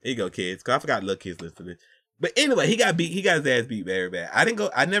you go, kids. Cause I forgot little kids listen to this. But anyway, he got his ass beat very bad.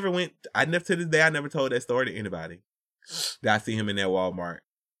 To this day, I never told that story to anybody. That I see him in that Walmart.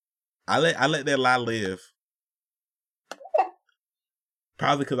 I let that lie live.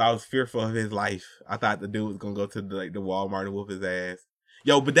 Probably because I was fearful of his life. I thought the dude was gonna go to the Walmart and whoop his ass.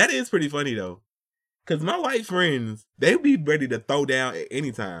 Yo, but that is pretty funny though. Cause my white friends, they be ready to throw down at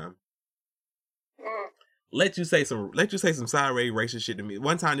any time. Let you say some sideways racist shit to me.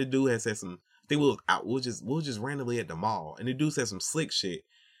 One time the dude had said some, I think we was just randomly at the mall, and the dude said some slick shit,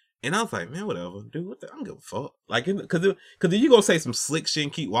 and I was like, man, whatever, dude. I don't give a fuck. Like, cause if you gonna say some slick shit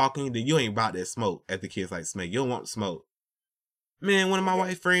and keep walking, then you ain't about that smoke. As the kids like smack, you don't want smoke. Man, one of my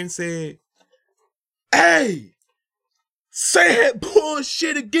white friends said, "Hey, say that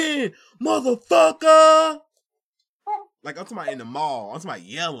bullshit again, motherfucker!" Like I'm talking about in the mall. I'm talking about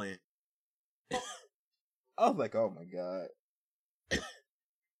yelling. I was like, oh my God.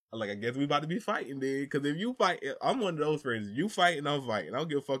 I'm like, I guess we about to be fighting then. Because if you fight, I'm one of those friends. You fighting, I'm fighting. I don't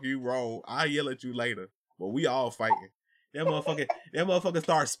give a fuck if you wrong. I'll yell at you later. But we all fighting. That motherfucker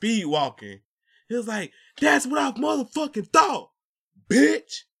started speed walking. He was like, that's what I motherfucking thought,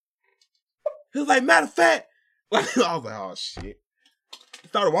 bitch. He was like, matter of fact. I was like, oh shit. He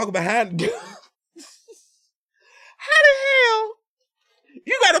started walking behind the dude. How the hell?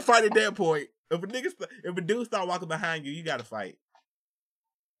 You gotta fight at that point. If a dude start walking behind you, you gotta fight.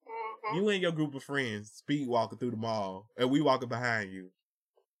 Mm-hmm. You and your group of friends speed walking through the mall, and we walking behind you.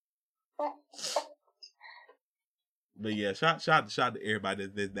 But yeah, shout to everybody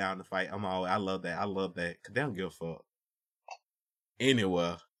that's down to fight. I love that. Cause they don't give a fuck.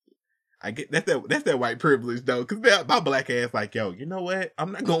 Anyway, I get that's that white privilege though. Cause my black ass like, yo, you know what?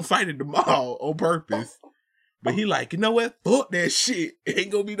 I'm not gonna fight at the mall on purpose. But he like, you know what? Fuck that shit. It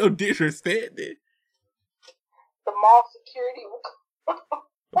ain't gonna be no disrespect. The mall security will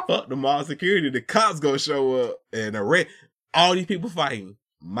fuck the mall security. The cops gonna show up and arrest all these people fighting.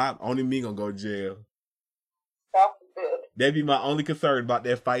 Only me gonna go to jail. That'd be my only concern about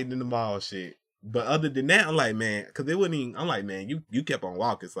that fighting in the mall shit. But other than that, I'm like, man, cause it wouldn't even, I'm like, man, you kept on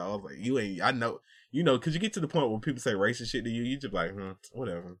walking. So I was like, you ain't, I know, cause you get to the point where people say racist shit to you, you just like,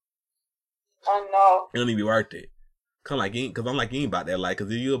 whatever. I know. It don't even be worth it. Cause I'm like, you ain't about that life.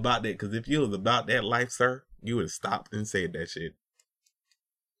 Cause if you was about that life, sir, you would have stopped and said that shit.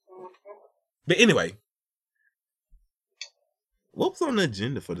 Mm-hmm. But anyway, what was on the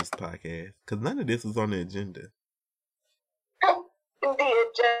agenda for this podcast? Cause none of this was on the agenda. The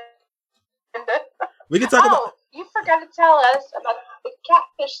agenda. We can talk about. You forgot to tell us about the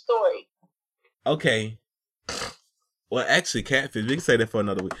catfish story. Okay. Well, actually, catfish. We can say that for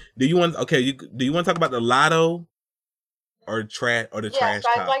another week. Do you want to talk about the lotto? or trash Yes, I'd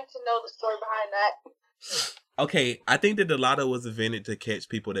cop. like to know the story behind that. Okay, I think that the lotto was invented to catch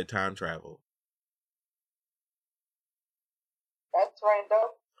people that time travel. That's random.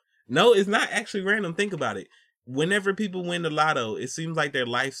 No, it's not actually random. Think about it. Whenever people win the lotto, it seems like their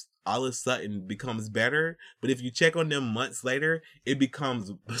life all of a sudden becomes better. But if you check on them months later, it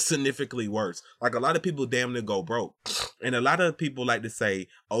becomes significantly worse. Like a lot of people damn near go broke. And a lot of people like to say,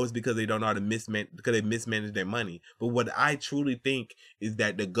 oh, it's because they don't know how to because they mismanage their money. But what I truly think is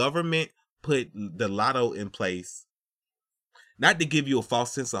that the government put the lotto in place not to give you a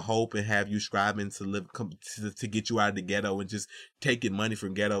false sense of hope and have you striving to live to get you out of the ghetto and just taking money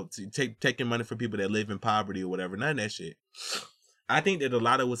from ghetto, taking money from people that live in poverty or whatever. None of that shit. I think that a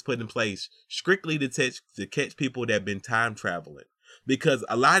lotto was put in place strictly to catch people that have been time traveling. Because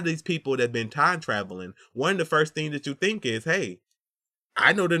a lot of these people that have been time traveling, one of the first things that you think is, hey,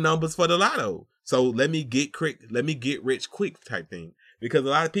 I know the numbers for the lotto, so let me get rich quick type thing. Because a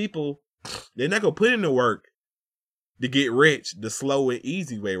lot of people, they're not gonna put in the work to get rich the slow and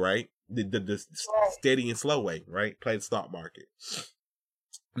easy way, right? The steady and slow way, right? Play the stock market.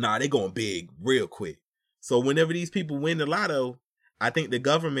 Nah, they going big real quick. So whenever these people win the lotto, I think the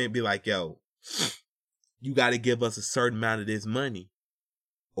government be like, yo, you got to give us a certain amount of this money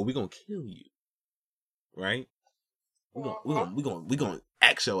or we going to kill you. Right? We going to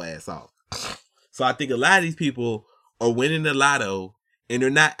axe your ass off. So I think a lot of these people are winning the lotto and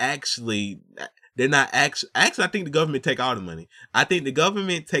they're not actually, I think the government take all the money. I think the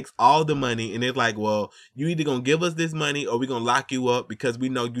government takes all the money and they're like, well, you either going to give us this money or we're going to lock you up because we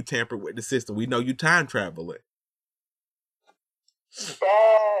know you tampered with the system. We know you time traveling.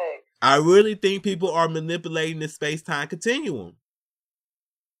 Dang. I really think people are manipulating the space-time continuum.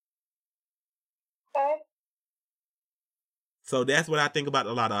 Okay. So that's what I think about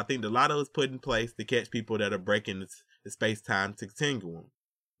the lotto. I think the lotto is put in place to catch people that are breaking the space-time continuum.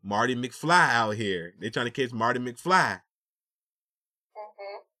 Marty McFly out here. They're trying to catch Marty McFly.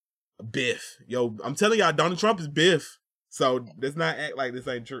 Mm-hmm. Biff. Yo, I'm telling y'all, Donald Trump is Biff. So let's not act like this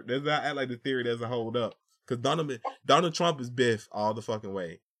ain't true. Let's not act like the theory doesn't hold up. Because Donald Trump is Biff all the fucking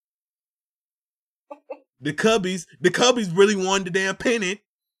way. The Cubbies really won the damn pennant.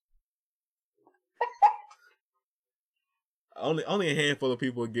 Only a handful of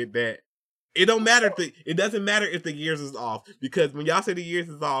people get that. It don't matter it doesn't matter if the years is off, because when y'all say the years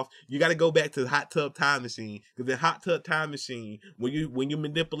is off, you got to go back to the hot tub time machine. Because the hot tub time machine, when you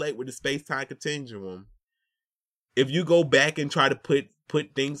manipulate with the space time continuum, if you go back and try to put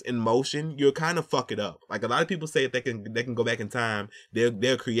things in motion, you'll kind of fuck it up. Like a lot of people say, if they can go back in time,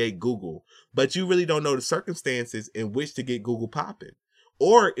 they'll create Google, but you really don't know the circumstances in which to get Google popping.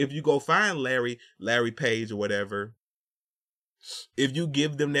 Or if you go find Larry Page or whatever. If you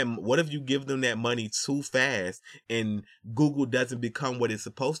give them what if you give them that money too fast and Google doesn't become what it's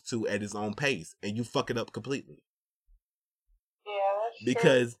supposed to at its own pace and you fuck it up completely? Yeah, that's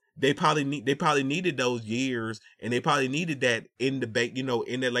because true. They probably needed those years and they probably needed that in the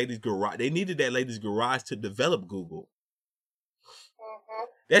in that lady's garage. They needed that lady's garage to develop Google. Mm-hmm.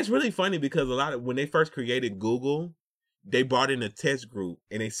 That's really funny because when they first created Google, they brought in a test group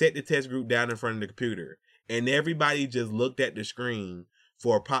and they set the test group down in front of the computer. And everybody just looked at the screen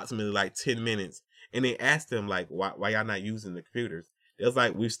for approximately like 10 minutes. And they asked them like, why y'all not using the computers? It was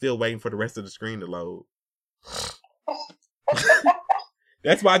like, we're still waiting for the rest of the screen to load.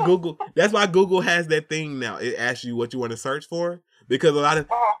 That's why Google has that thing now. It asks you what you want to search for.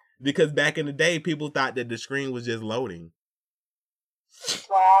 Because back in the day, people thought that the screen was just loading.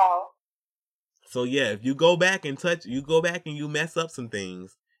 Wow. So yeah, if you go back and you mess up some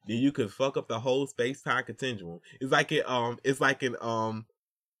things, then you could fuck up the whole space-time continuum. It's like in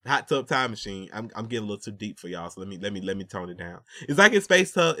Hot Tub Time Machine. I'm getting a little too deep for y'all, so let me tone it down. It's like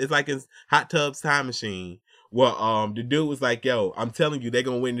in Hot Tub's Time Machine, where the dude was like, yo, I'm telling you they're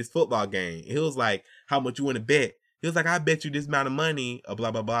gonna win this football game. He was like, how much you wanna bet? He was like, I bet you this amount of money, blah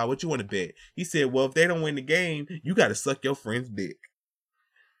blah blah. What you wanna bet? He said, well, if they don't win the game, you gotta suck your friend's dick.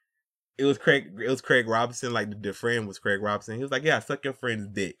 It was Craig Robinson, like the friend was Craig Robinson. He was like, yeah, suck your friend's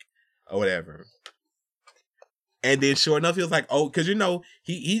dick or whatever. And then sure enough, he was like, oh, because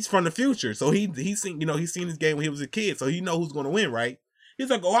he's from the future. So he's seen his game when he was a kid. So he know who's gonna win, right? He's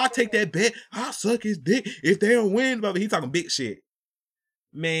like, oh, I'll take that bet. I'll suck his dick if they don't win. But he's talking big shit.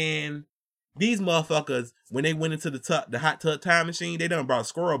 Man, these motherfuckers, when they went into the hot tub time machine, they done brought a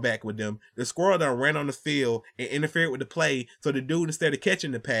squirrel back with them. The squirrel done ran on the field and interfered with the play. So the dude, instead of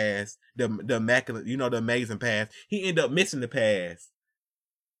catching the pass, the immaculate, the amazing pass, he ended up missing the pass.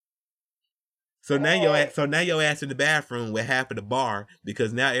 So now your ass in the bathroom with half of the bar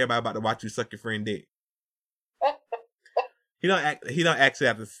because now everybody about to watch you suck your friend dick. He don't actually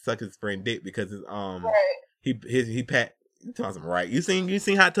have to suck his friend dick because his Right. he pat. You talking something right? You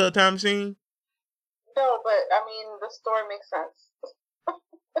seen Hot Tub Time Machine? No, but I mean the story makes sense.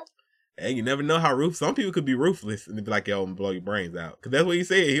 Hey, you never know how some people could be ruthless and be like, yo, I'm gonna blow your brains out. Because that's what he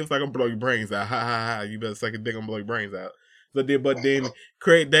said. He was like, I'm gonna blow your brains out. Ha ha ha. You better suck a dick, I'm gonna blow your brains out. But then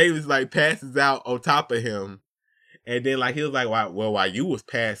Craig Davis like passes out on top of him. And then like he was like, well, while you was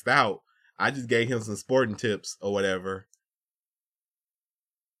passed out, I just gave him some sporting tips or whatever.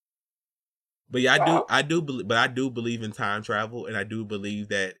 But yeah, Wow. I do believe in time travel, and I do believe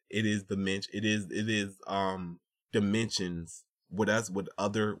that it is dimensions with us, with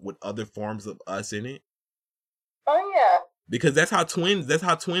other forms of us in it. Oh yeah. Because that's how twins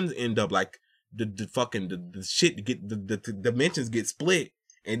end up. Like the shit get the dimensions get split,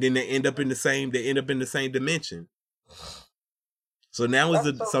 and then they end up in the same dimension. So now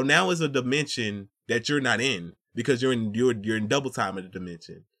is a dimension that you're not in because you're in double time of the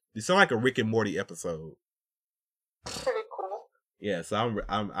dimension. You sound like a Rick and Morty episode. Pretty cool. Yeah, so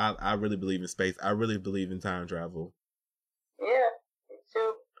I really believe in space. I really believe in time travel. Yeah, me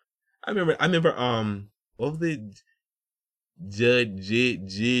too. I remember what was it?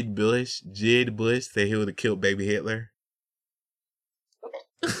 Jed Bush said he would have killed baby Hitler.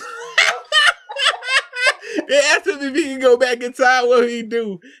 They asked him if he can go back in time, what would he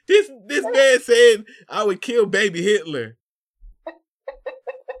do? This man said I would kill baby Hitler.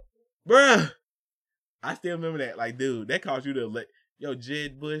 Bruh. I still remember that. Like, dude, that caused you to yo,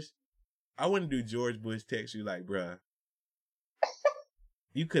 Jed Bush. I wouldn't do George Bush text you like, bruh.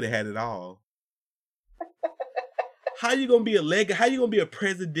 You could have had it all. How you gonna be a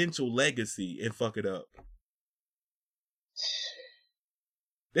presidential legacy and fuck it up?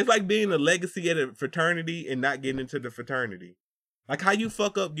 That's like being a legacy at a fraternity and not getting into the fraternity. Like how you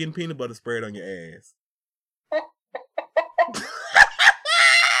fuck up getting peanut butter spread on your ass.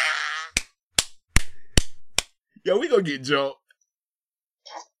 Yo, we gonna get jumped.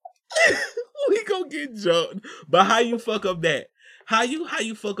 We gonna get jumped. But how you fuck up that? How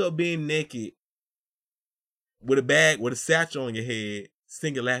you fuck up being naked with a bag, with a satchel on your head,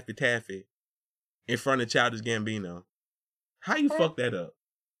 singing Laffy Taffy in front of Childish Gambino? How you fuck that up?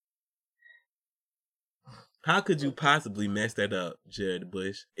 How could you possibly mess that up, Jed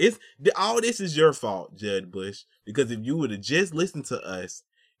Bush? All this is your fault, Jed Bush, because if you would have just listened to us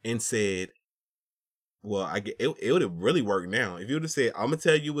and said, well, it would have really worked now. If you would have said, I'm going to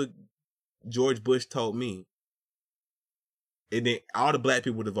tell you what George Bush told me, and then all the black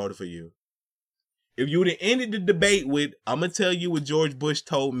people would have voted for you. If you would have ended the debate with, I'm going to tell you what George Bush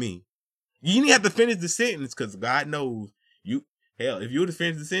told me, you didn't have to finish the sentence because God knows you. Hell, if you would have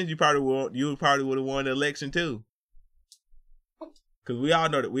finished the sentence, you probably would have won the election too. Because we all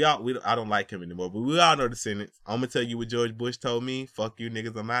know that I don't like him anymore, but we all know the sentence. I'm going to tell you what George Bush told me. Fuck you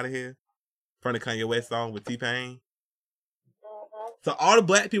niggas, I'm out of here. From the Kanye West song with T-Pain. Mm-hmm. So all the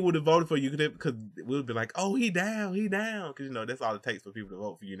black people would have voted for you because we would be like, oh, he down. Because, that's all it takes for people to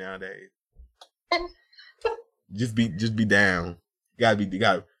vote for you nowadays. just be down. You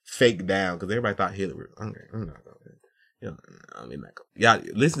gotta fake down because everybody thought Hillary. Okay, I'm not going to. Y'all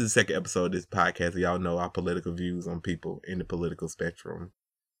listen to the second episode of this podcast. Y'all know our political views on people in the political spectrum.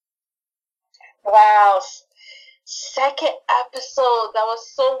 Wow. Second episode. That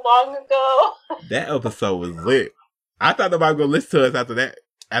was so long ago. That episode was lit. I thought nobody was gonna listen to us after that.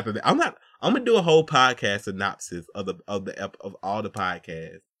 I'm gonna do a whole podcast synopsis of all the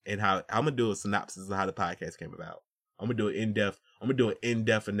podcasts and how I'm gonna do a synopsis of how the podcast came about. I'm gonna do an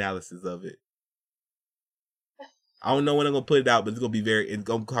in-depth analysis of it. I don't know when I'm gonna put it out, but it's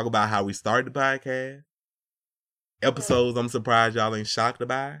gonna talk about how we started the podcast. Episodes I'm surprised y'all ain't shocked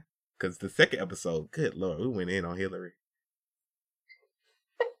by. Because the second episode, good Lord, we went in on Hillary.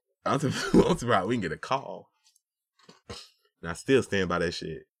 I'm surprised we can get a call. And I still stand by that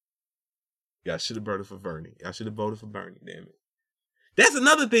shit. Y'all should have voted for Bernie. Y'all should have voted for Bernie, damn it. That's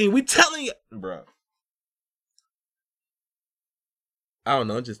another thing. We telling you, bro. I don't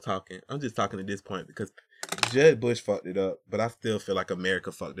know. I'm just talking at this point because Jed Bush fucked it up, but I still feel like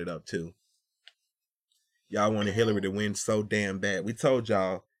America fucked it up too. Y'all wanted Hillary to win so damn bad. We told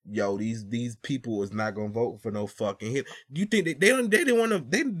y'all, yo, these people was not gonna vote for no fucking Hillary. Do you think they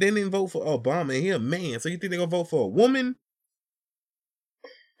didn't vote for Obama and he a man? So you think they're gonna vote for a woman?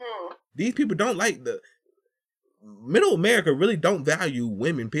 These people don't like the middle America really don't value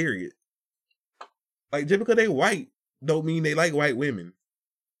women, period. Like just because they white don't mean they like white women.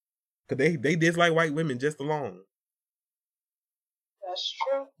 Cause they dislike white women just alone. That's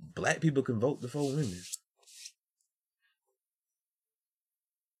true. Black people can vote before women.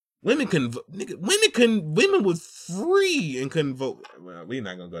 Women was free and couldn't vote. Well, we're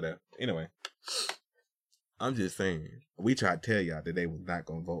not gonna go there. Anyway, I'm just saying. We tried to tell y'all that they was not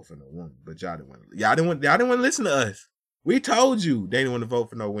gonna vote for no woman, but y'all didn't want to listen to us. We told you they didn't want to vote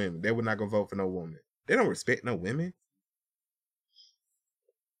for no women. They were not gonna vote for no woman. They don't respect no women.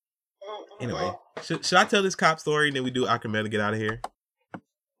 Anyway, should I tell this cop story and then we do Akimel to get out of here?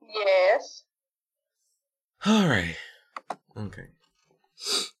 Yes. All right. Okay.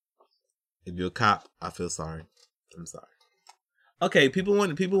 If you're a cop, I feel sorry. I'm sorry. Okay, people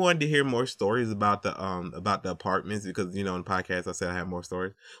wanted to hear more stories about the apartments because in the podcast I said I had more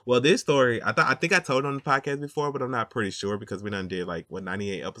stories. Well, this story I think I told on the podcast before, but I'm not pretty sure because we done did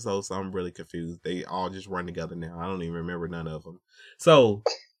 98 episodes, so I'm really confused. They all just run together now. I don't even remember none of them. So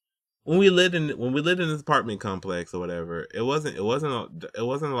when we lived in this apartment complex or whatever, it wasn't a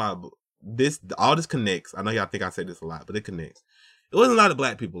lot of this. All this connects. I know y'all think I say this a lot, but it connects. It wasn't a lot of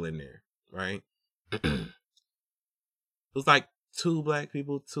black people in there, right? It was like 2 black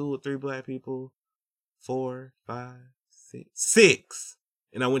people, 2 or 3 black people, 4, 5, 6.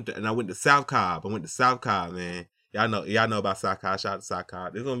 And I went to South Cobb. Man. Y'all know about South Cobb. Shout out to South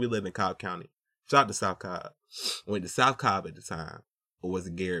Cobb. This is when we lived in Cobb County. Shout out to South Cobb. I went to South Cobb at the time. Or was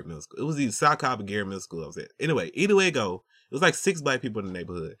it Garrett Middle School? It was either South Cobb or Garrett Middle School I was at. Anyway, either way it go, it was like 6 black people in the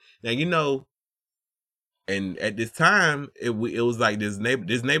neighborhood. Now, and at this time, it was like this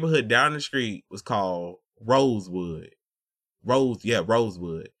neighborhood down the street was called Rosewood.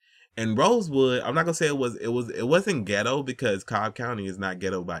 Rosewood. And Rosewood, I'm not gonna say it wasn't ghetto because Cobb County is not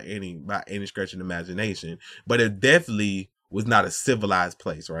ghetto by any stretch of the imagination, but it definitely was not a civilized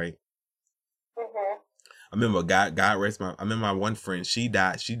place, right? Mm-hmm. I remember God rest I remember my one friend, she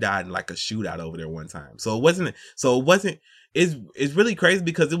died in like a shootout over there one time. It's really crazy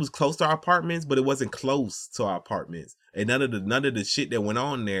because it was close to our apartments, but it wasn't close to our apartments. And none of the shit that went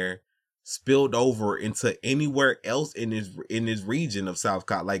on there spilled over into anywhere else in this region of South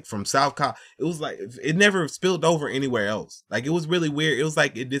Cobb. Like from South Cobb, it was like it never spilled over anywhere else. Like it was really weird. It was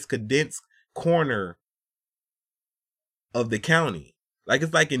like in this condensed corner of the county. Like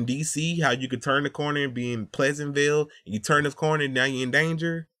it's like in DC, how you could turn the corner and be in Pleasantville, and you turn this corner and now you're in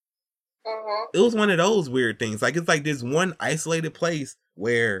danger. Mm-hmm. It was one of those weird things. Like it's like this one isolated place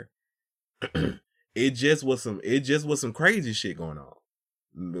where it just was some crazy shit going on.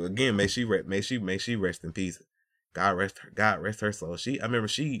 Again, may she rest in peace. God rest her soul. I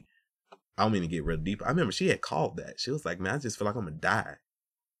don't mean to get real deep. I remember she had called that. She was like, "Man, I just feel like I'm gonna die."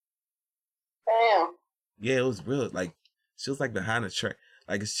 Damn. Yeah, it was real. Like she was like behind a track.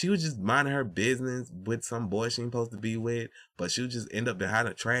 Like she was just minding her business with some boy she ain't supposed to be with, but she would just end up behind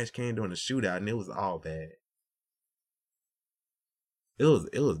a trash can during a shootout, and it was all bad. It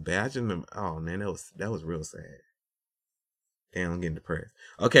was bad. I just remember. Oh man, that was real sad. Damn, I'm getting depressed.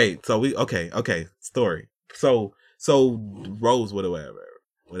 Okay, so story. So Rosewood or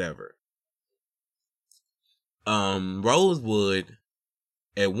whatever. Rosewood,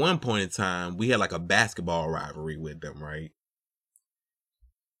 at one point in time, we had like a basketball rivalry with them, right?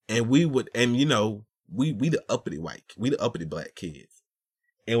 And we the uppity we the uppity black kids.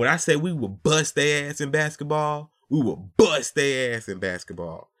 And when I say we would bust their ass in basketball, we would bust their ass in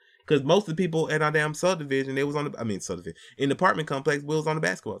basketball. Because most of the people at our damn subdivision, in the apartment complex, we was on the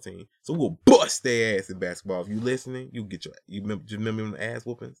basketball team. So we'll bust their ass in basketball. If you listening, you remember the ass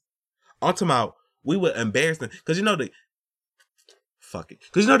whoopings? I'm talking about, we would embarrass them. Because the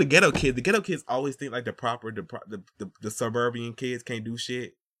ghetto kids always think like the suburban kids can't do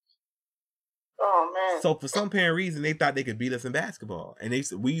shit. Oh man. So for some apparent reason, they thought they could beat us in basketball. And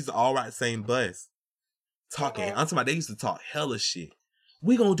we used to all ride the same bus. Talking. I'm talking about, they used to talk hella shit.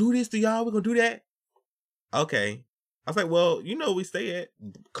 We gonna do this to y'all. We gonna do that. Okay. I was like, well, we stay at.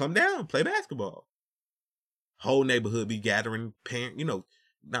 Come down, play basketball. Whole neighborhood be gathering,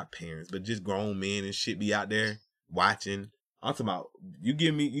 not parents, but just grown men and shit be out there watching. I'm talking about, you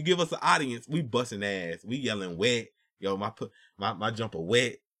give us an audience, we busting ass, we yelling wet. Yo, my jumper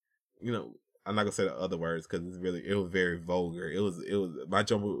wet. I'm not gonna say the other words because it was very vulgar. It was my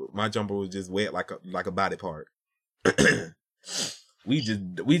jumper was just wet like a body part. We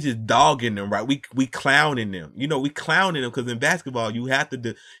just dogging them, right? We clowning them. We clowning them because in basketball you have to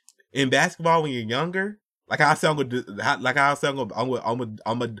do. In basketball when you're younger, I'm a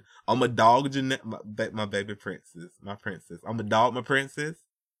dog my baby princess, my princess. I'm a dog, my princess.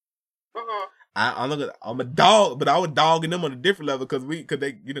 Mm-hmm. I'm a dog, but I was dogging them on a different level because they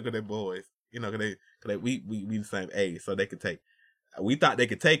boys, cause we the same age, so they could take. We thought they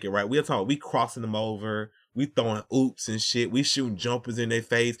could take it, right? We crossing them over. We throwing oops and shit. We shooting jumpers in their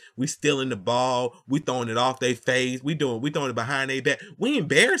face. We stealing the ball. We throwing it off their face. We throwing it behind their back. We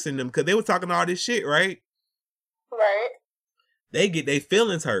embarrassing them because they were talking all this shit, right? Right. They get their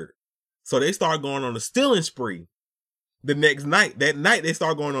feelings hurt. So they start going on a stealing spree. The next night, that night, they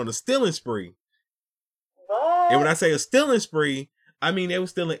start going on a stealing spree. What? And when I say a stealing spree, I mean they were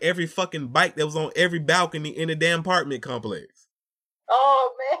stealing every fucking bike that was on every balcony in the damn apartment complex.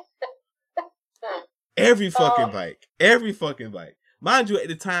 Oh, man. Every fucking bike. Every fucking bike. Mind you, at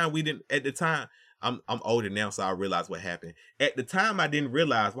the time, I'm older now, so I realize what happened. At the time, I didn't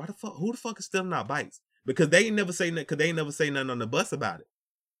realize who the fuck is stealing our bikes? Because they ain't never say nothing on the bus about it.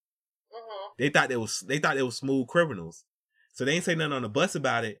 Mm-hmm. They thought they were smooth criminals. So they ain't say nothing on the bus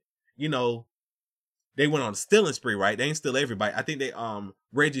about it. You know, they went on a stealing spree, right? They ain't steal everybody. I think they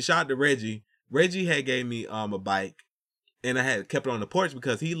Reggie, shout out to Reggie. Reggie had gave me a bike, and I had kept it on the porch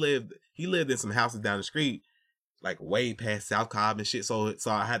because he lived in some houses down the street, like way past South Cobb and shit. So I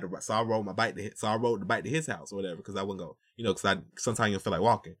rode the bike to his house or whatever, because I wouldn't go, because sometimes you don't feel like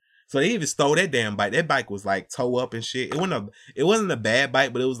walking. So they even stole that damn bike. That bike was like toe up and shit. It wasn't a bad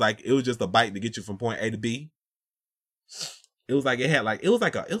bike, but it was just a bike to get you from point A to B. It was like it was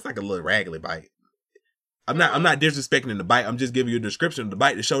like a little raggedy bike. I'm not disrespecting the bike. I'm just giving you a description of the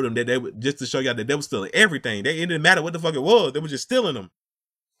bike to show them just to show y'all that they were stealing everything. It didn't matter what the fuck it was. They were just stealing them.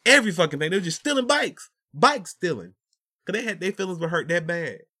 Every fucking thing. They were just stealing bikes. Bike stealing. Cause their feelings were hurt that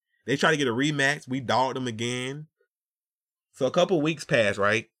bad. They tried to get a rematch. We dogged them again. So a couple weeks passed,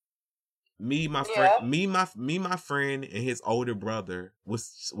 right? Me, my friend, and his older brother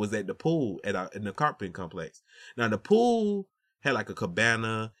was at the pool in the carpet complex. Now the pool had like a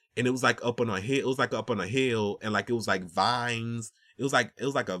cabana, and it was like up on a hill. It was like up on a hill, and like it was like vines. It was like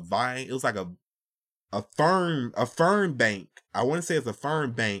a vine. It was like a fern bank. I want to say it's a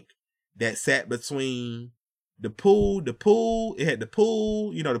fern bank that sat between the pool. It had the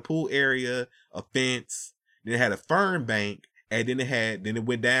pool, the pool area, a fence. Then it had a fern bank, and then it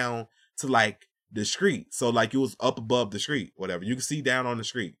went down to like the street. So like it was up above the street, whatever. You can see down on the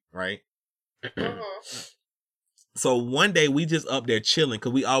street, right? Mm-hmm. So one day we just up there chilling,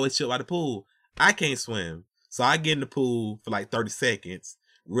 because we always chill by the pool. I can't swim. So I get in the pool for like 30 seconds,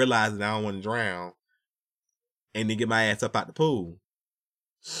 realize that I don't want to drown, and then get my ass up out the pool.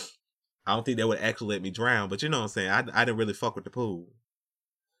 I don't think they would actually let me drown, but you know what I'm saying? I didn't really fuck with the pool.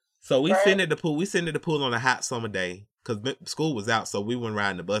 So we sitting at the pool. We sitting at the pool on a hot summer day, because school was out, so we weren't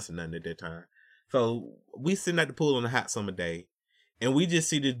riding the bus or nothing at that time. So we sitting at the pool on a hot summer day, and we just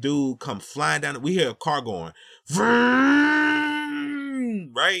see the dude come flying down. We hear a car going, vroom,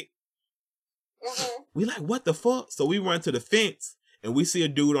 right? Mm-hmm. We like, what the fuck? So we run to the fence, and we see a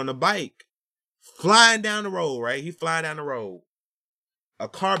dude on a bike flying down the road, right? He flying down the road. A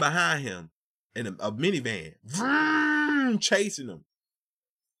car behind him, and a minivan, vroom, chasing him.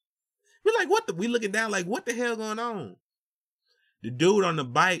 We're like, we looking down like, what the hell going on? The dude on the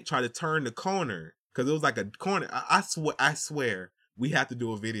bike tried to turn the corner, because it was like a corner. I swear, we have to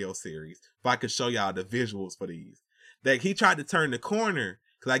do a video series if I could show y'all the visuals for these. Like, he tried to turn the corner,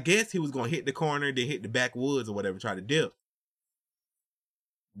 because I guess he was going to hit the corner, then hit the backwoods or whatever, try to dip.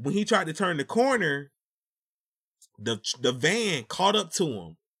 When he tried to turn the corner, the van caught up to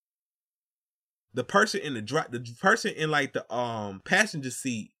him. The person in the passenger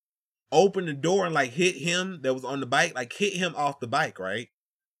seat opened the door and like hit him that was on the bike, like hit him off the bike, right?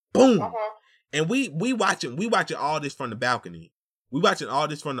 Boom. Uh-huh. And we watching all this from the balcony. We watching all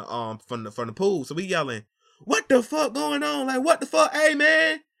this from the pool. So we yelling, what the fuck going on? Like, what the fuck? Hey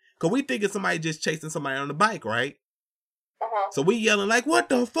man. Cause we thinking somebody just chasing somebody on the bike, right? Uh-huh. So we yelling like, what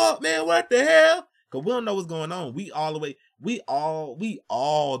the fuck, man? What the hell? Cause we don't know what's going on. We all the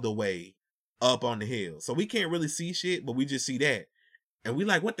way up on the hill. So we can't really see shit, but we just see that. And we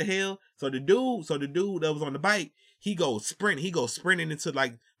like, what the hell? So the dude that was on the bike, he goes sprinting into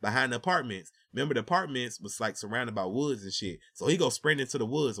like behind the apartments. Remember, the apartments was like surrounded by woods and shit. So he goes sprinting into the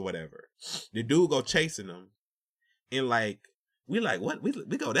woods or whatever. The dude go chasing him. And like, we like, what? We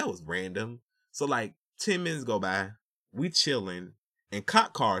go, that was random. So like 10 minutes go by, we chilling, and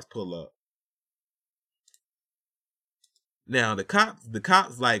cop cars pull up. Now the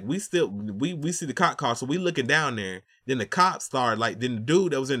cops like, we see the cop car, so we looking down there. Then the cops then the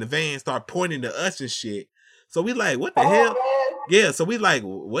dude that was in the van started pointing to us and shit. So we like, what the hell? Man. Yeah, so we like,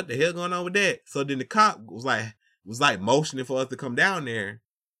 what the hell going on with that? So then the cop was like motioning for us to come down there.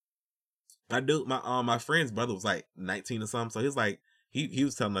 My friend's brother was like 19 or something, so he's like, he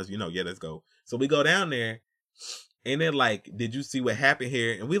was telling us, yeah, let's go. So we go down there. And they're like, did you see what happened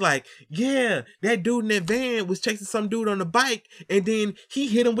here? And we like, yeah, that dude in that van was chasing some dude on the bike, and then he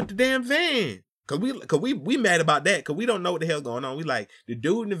hit him with the damn van. Cause we mad about that. Cause we don't know what the hell's going on. We like the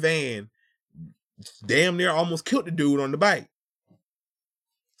dude in the van damn near almost killed the dude on the bike.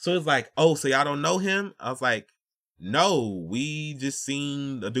 So it's like, oh, so y'all don't know him? I was like, no, we just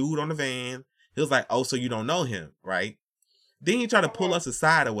seen a dude on the van. He was like, oh, so you don't know him, right? Then he tried to pull us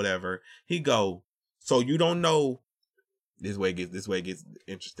aside or whatever. He go, so you don't know. This way it gets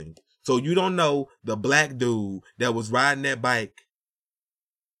interesting. So you don't know the black dude that was riding that bike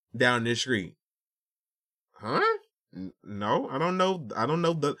down the street, huh? No, I don't know.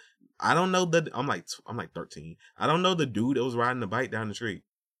 I'm like 13. I don't know the dude that was riding the bike down the street.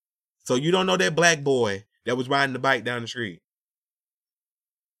 So you don't know that black boy that was riding the bike down the street.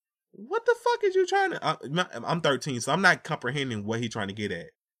 What the fuck is you trying to? I'm 13, so I'm not comprehending what he's trying to get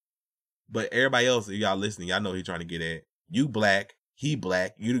at. But everybody else, if y'all listening, y'all know he's trying to get at. You black, he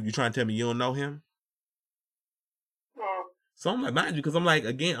black. You trying to tell me you don't know him? No. So I'm like, mind you, because I'm like,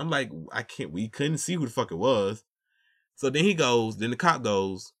 we couldn't see who the fuck it was. So then the cop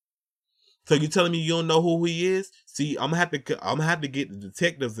goes, so you telling me you don't know who he is? See, I'm gonna have to get the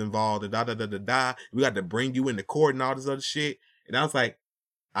detectives involved and da. We got to bring you into court and all this other shit. And I was like,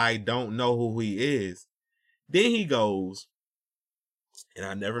 I don't know who he is. Then he goes, and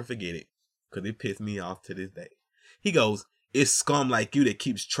I'll never forget it, because it pissed me off to this day. He goes, it's scum like you that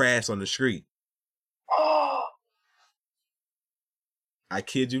keeps trash on the street. I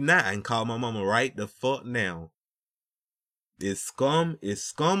kid you not. I can call my mama right the fuck now. It's scum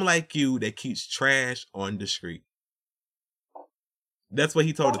like you that keeps trash on the street. That's what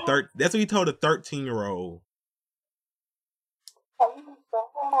he told that's what he told a 13-year-old.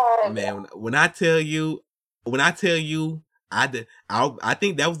 Man, when I tell you, I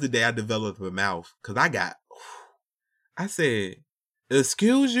think that was the day I developed a mouth. Cause I said,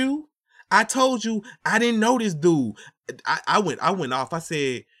 excuse you? I told you I didn't know this dude. I went off. I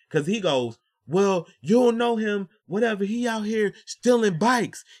said, cause he goes, well, you don't know him, whatever. He out here stealing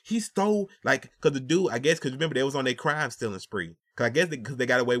bikes. He stole, cause the dude, I guess, cause remember they was on their crime stealing spree. Cause I guess because they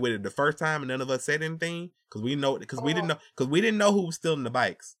got away with it the first time and none of us said anything. Cause we didn't know who was stealing the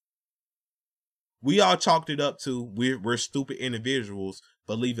bikes. We all chalked it up to we're stupid individuals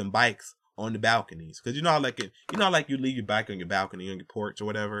for leaving bikes on the balconies. Cause you know you leave your bike on your balcony, on your porch or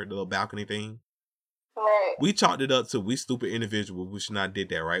whatever, the little balcony thing. Right. We chalked it up to we stupid individuals. We should not did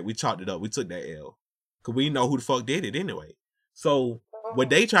that, right? We chalked it up. We took that L. Cause we know who the fuck did it anyway. So what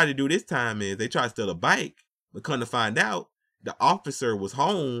they tried to do this time is they tried to steal a bike, but come to find out the officer was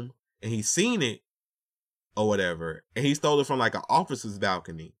home and he seen it or whatever. And he stole it from like an officer's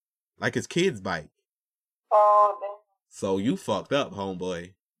balcony. Like his kid's bike. Oh, man. So you fucked up,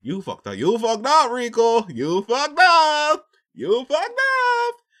 homeboy. You fucked up. You fucked up, Rico. You fucked up. You fucked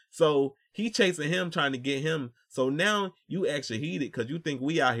up. So he chasing him, trying to get him. So now you actually heated because you think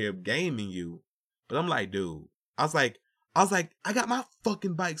we out here gaming you. But I'm like, dude. I was like, I got my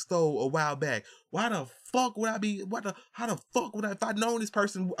fucking bike stole a while back. Why the fuck would I be? How the fuck would I? If I'd known this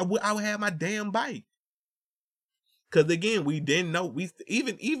person, I would have my damn bike. Because again, we didn't know.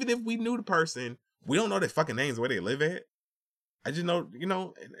 Even if we knew the person, we don't know their fucking names, where they live at. I just know,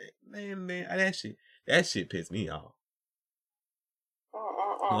 man, that shit pissed me off.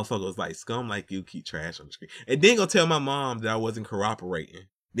 Motherfucker was like, scum like you keep trash on the screen. And then gonna tell my mom that I wasn't cooperating.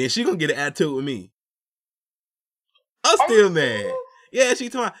 Then she gonna get an attitude with me. I'm still mad. Yeah, she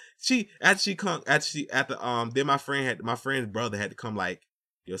told me then my friend's brother had to come like,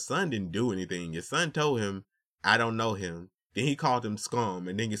 your son didn't do anything. Your son told him, I don't know him. Then he called him scum,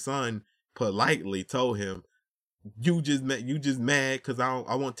 and then your son politely told him, you just mad because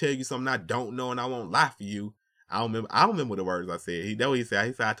I won't tell you something I don't know, and I won't lie for you. I don't remember the words I said. He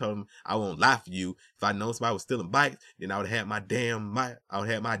said I told him I won't lie for you. If I know somebody was stealing bikes, then I would have had my damn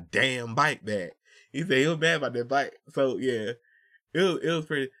bike back. He said he was mad about that bike. So yeah, it was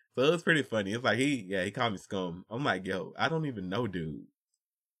pretty. So it was pretty funny. It's like he called me scum. I'm like, yo, I don't even know, dude.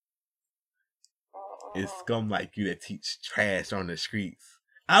 It's scum like you that teach trash on the streets.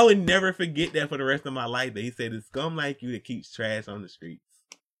 I would never forget that for the rest of my life. That he said it's scum like you that keeps trash on the streets.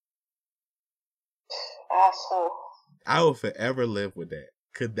 Asshole. I will forever live with that.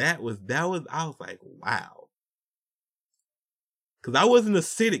 Cause that was I was like, wow. Cause I wasn't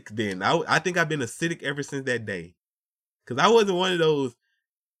acidic then. I think I've been acidic ever since that day. Cause I wasn't one of those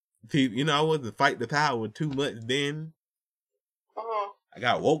people, I wasn't fight the power too much then. I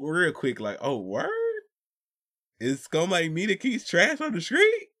got woke real quick, like, oh, word? It's scum like me that keeps trash on the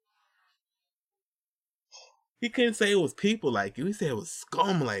street? He couldn't say it was people like you. He said it was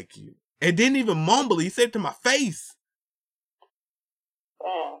scum like you. And didn't even mumble. He said it to my face.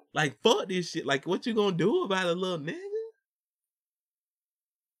 Like, fuck this shit. Like, what you gonna do about it, little nigga?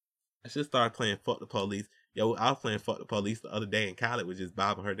 I should start playing Fuck the Police. Yo, I was playing Fuck the Police the other day, and Khaled was just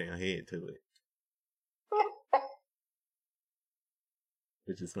bobbing her damn head to it.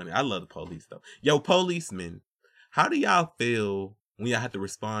 Which is funny. I love the police, though. Yo, policemen, how do y'all feel when y'all have to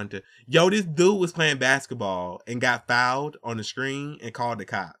respond to... Yo, this dude was playing basketball and got fouled on the screen and called the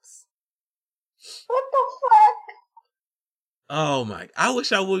cops. What the fuck? Oh, my... I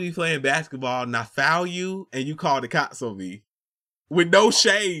wish I would be playing basketball and I foul you and you call the cops on me. With no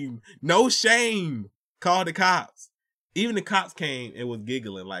shame. No shame. Call the cops. Even the cops came and was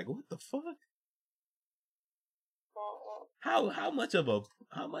giggling like, what the fuck? How much of a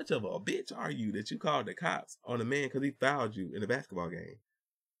bitch are you that you called the cops on a man because he fouled you in a basketball game?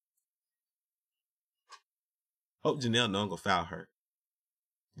 Hope Janelle no gonna foul her.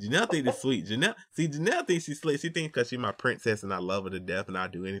 Janelle think it's sweet. Janelle thinks she's slick. She thinks because she's my princess and I love her to death and I'll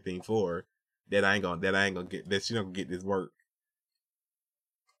do anything for her that she not gonna get this work.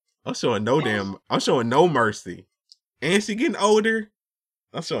 I'm showing no mercy. And she getting older.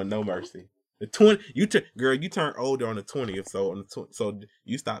 I'm showing no mercy. The 20, you turn older on the 20th, so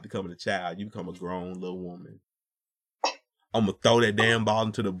you stop becoming a child. You become a grown little woman. I'm gonna throw that damn ball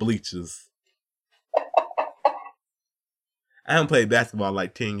into the bleachers. I haven't played basketball in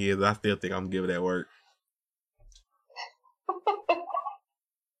like 10 years. I still think I'm gonna give it that work.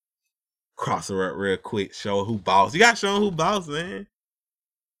 Cross her up real quick. Show her who boss. You gotta show her who boss, man.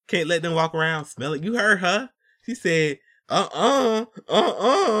 Can't let them walk around smell it. You heard her. She said,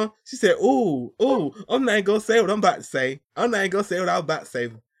 She said, ooh, I'm not gonna say what I'm about to say. I'm not gonna say what I was about to say.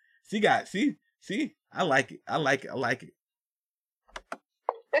 See, I like it.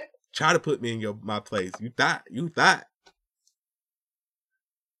 Try to put me in my place. You thought.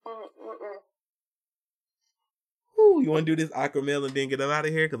 Ooh, you want to do this awkward mail and then get them out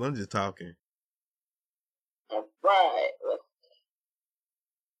of here? Because I'm just talking. All right.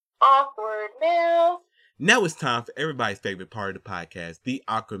 Awkward mail. Now it's time for everybody's favorite part of the podcast, the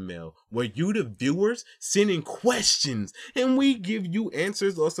awkward mail, where you, the viewers, send in questions and we give you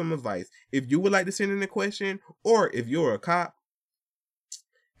answers or some advice. If you would like to send in a question, or if you're a cop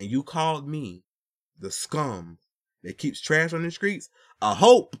and you called me the scum that keeps trash on the streets, I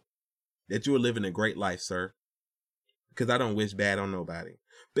hope that you are living a great life, sir. Because I don't wish bad on nobody.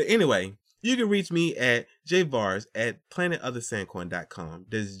 But anyway, you can reach me at jvars at planetofthesandcoin.com.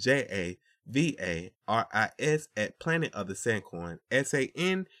 That's JAVARIS at planetofthesandcoin,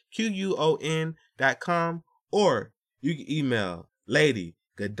 SANQUON.com. Or you can email Lady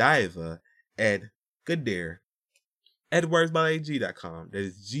Godiva at Goodare at wordsbyladyg.com. That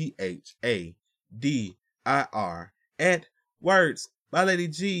is GHADIR at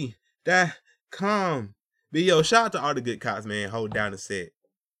wordsbyladyg.com. But yo, shout out to all the good cops, man. Hold down the set.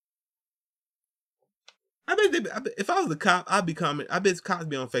 I bet if I was a cop, I'd be commenting. I bet cops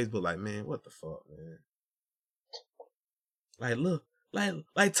be on Facebook like, man, what the fuck, man? Like, look,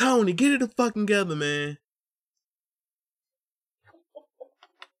 like Tony, get it the fucking together, man.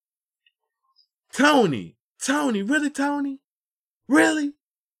 Tony, really, Tony? Really?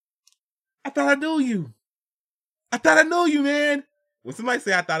 I thought I knew you. Man. When somebody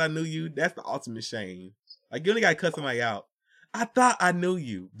say I thought I knew you, that's the ultimate shame. Like, you only gotta cut somebody out. I thought I knew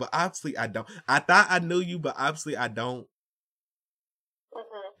you, but obviously I don't. I thought I knew you, but obviously I don't.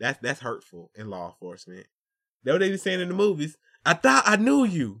 Mm-hmm. That's hurtful in law enforcement. That's what they be saying in the movies. I thought I knew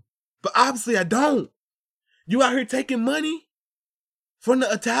you, but obviously I don't. You out here taking money from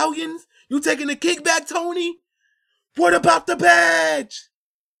the Italians? You taking a kickback, Tony? What about the badge?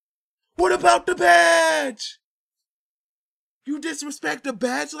 You disrespect the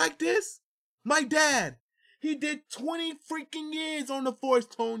badge like this? My dad, he did 20 freaking years on the force,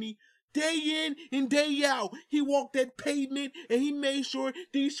 Tony. Day in and day out. He walked that pavement and he made sure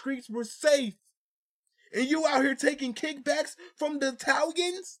these streets were safe. And you out here taking kickbacks from the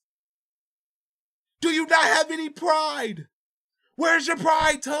Italians? Do you not have any pride? Where's your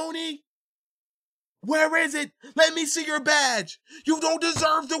pride, Tony? Where is it? Let me see your badge. You don't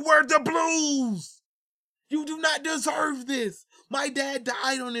deserve to wear the blues. You do not deserve this. My dad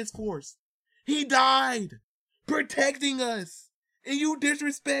died on this force. He died protecting us. And you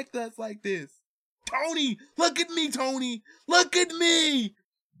disrespect us like this. Tony, look at me, Tony. Look at me.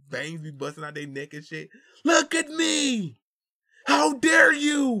 Veins be busting out their neck and shit. Look at me. How dare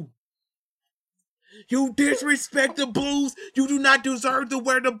you? You disrespect the blues. You do not deserve to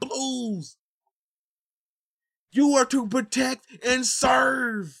wear the blues. You are to protect and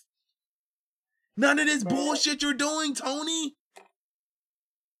serve. None of this bullshit you're doing, Tony.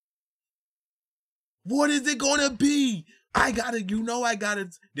 What is it gonna be? They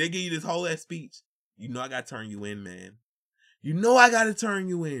give you this whole ass speech. You know I gotta turn you in, man. You know I gotta turn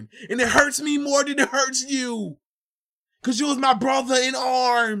you in. And it hurts me more than it hurts you. Cause you was my brother in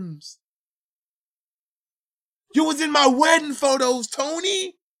arms. You was in my wedding photos,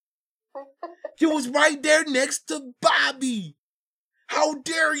 Tony. You was right there next to Bobby. How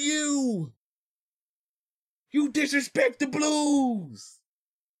dare you? You disrespect the Blues.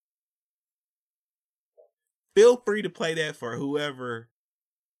 Feel free to play that for whoever.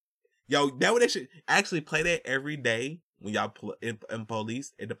 Yo, that what they should actually play that every day when y'all in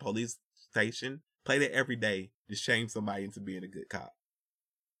police at the police station. Play that every day to shame somebody into being a good cop.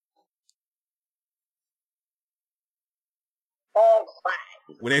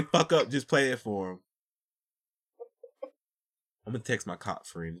 When they fuck up, just play it for them. I'm gonna text my cop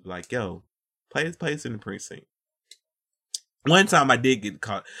friends like, yo, play this in the precinct. One time I did get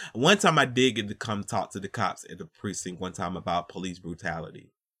caught. One time I did get to come talk to the cops at the precinct one time about police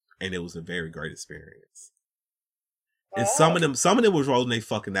brutality. And it was a very great experience. And some of them was rolling their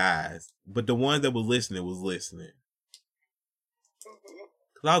fucking eyes. But the ones that was listening.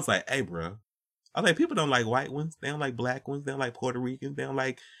 Cause I was like, hey bro. I was like, people don't like white ones. They don't like black ones. They don't like Puerto Ricans. They don't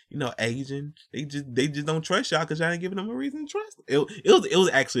like, Asian. They just don't trust y'all because y'all ain't giving them a reason to trust them. It was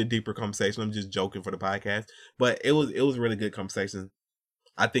actually a deeper conversation. I'm just joking for the podcast. But it was a really good conversation.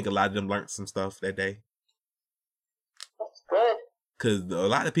 I think a lot of them learned some stuff that day. That's good. Because a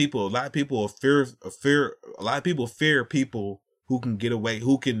lot of people fear people who can get away,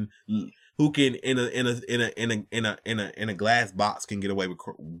 who can in a glass box can get away with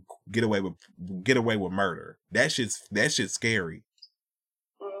murder. That shit's scary.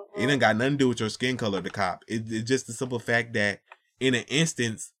 Mm-hmm. It ain't got nothing to do with your skin color, the cop. It's just the simple fact that in an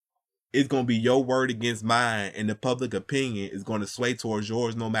instance, it's gonna be your word against mine, and the public opinion is gonna sway towards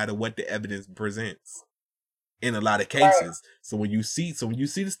yours, no matter what the evidence presents. In a lot of cases. Right. So when you see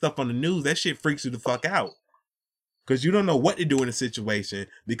the stuff on the news, that shit freaks you the fuck out. Because you don't know what to do in a situation,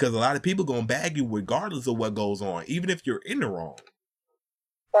 because a lot of people gonna bag you regardless of what goes on, even if you're in the wrong.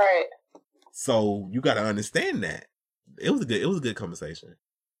 Right. So you gotta understand that. It was a good conversation.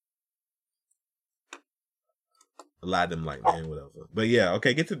 A lot of them like, man, whatever. But yeah,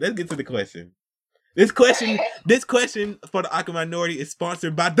 okay, let's get to the question. This question for the Awkward Minority is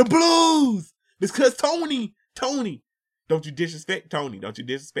sponsored by the Blues. Because Tony, don't you disrespect Tony. Don't you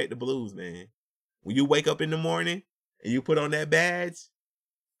disrespect the Blues, man. When you wake up in the morning and you put on that badge,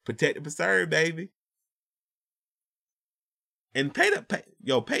 protect and preserve, baby. And pay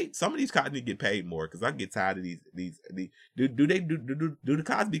some of these cops need to get paid more, because I get tired of these do the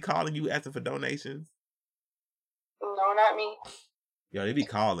cops be calling you asking for donations? No, not me. Yo, they be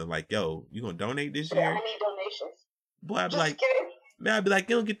calling like, yo, you gonna donate this year? I need donations. Boy, I'd be like, kidding. Man, I'd be like,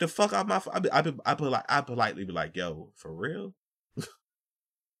 you don't get the fuck out my phone. I politely be like, yo, for real?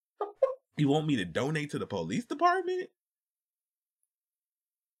 You want me to donate to the police department?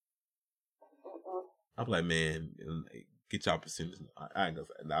 I'm like, man, get y'all percentage. I ain't gonna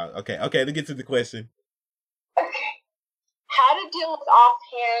say no. Okay, let's get to the question. Okay. How to deal with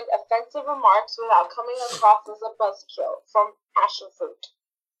offhand offensive remarks without coming across as a buzzkill, from Passion Fruit.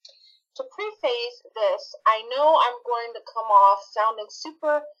 To preface this, I know I'm going to come off sounding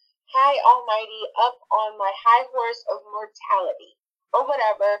super high almighty up on my high horse of mortality, or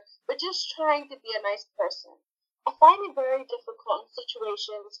whatever, but just trying to be a nice person. I find it very difficult in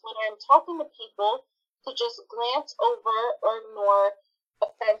situations when I'm talking to people to just glance over or ignore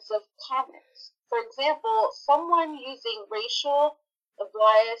offensive comments. For example, someone using racial,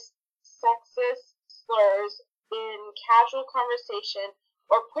 biased, sexist slurs in casual conversation,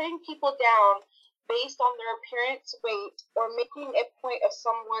 or putting people down based on their appearance, weight, or making a point of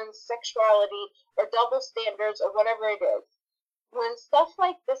someone's sexuality or double standards or whatever it is. When stuff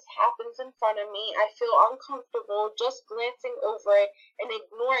like this happens in front of me, I feel uncomfortable just glancing over it and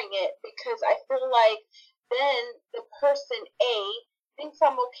ignoring it, because I feel like then the person A thinks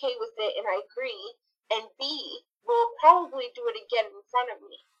I'm okay with it and I agree, and B will probably do it again in front of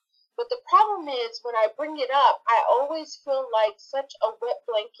me. But the problem is, when I bring it up, I always feel like such a wet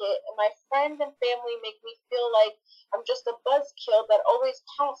blanket, and my friends and family make me feel like I'm just a buzzkill that always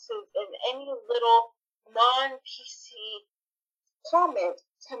pounces in any little non-PC comment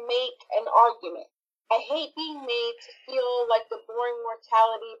to make an argument. I hate being made to feel like the boring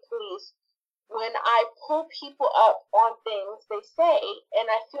mortality police when I pull people up on things they say, and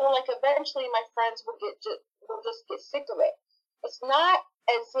I feel like eventually my friends will just get sick of it. It's not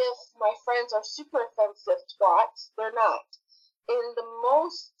as if my friends are super offensive twats. They're not. In the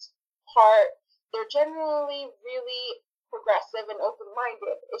most part, they're generally really progressive and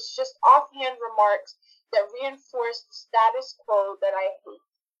open-minded. It's just offhand remarks that reinforce the status quo that I hate.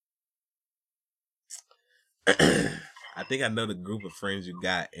 I think I know the group of friends you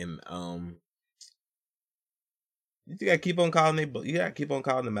got, and you gotta keep on calling them. You gotta keep on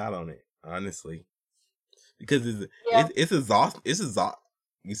calling them out on it, honestly, because it's exhausting. It's exhausting.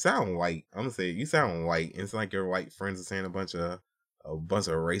 You sound white. I'm gonna say you sound white. It's like your white friends are saying a bunch of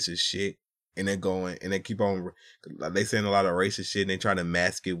racist shit, and they're going and they keep on. They saying a lot of racist shit, and they try to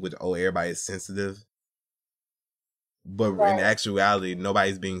mask it with everybody is sensitive. But in actuality,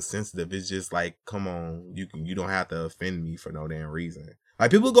 nobody's being sensitive. It's just like, come on, you don't have to offend me for no damn reason.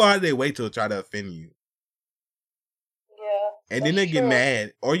 Like people go out of their way to try to offend you. Yeah. And then they get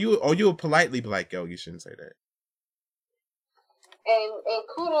mad. Or you'll politely be like, yo, you shouldn't say that. And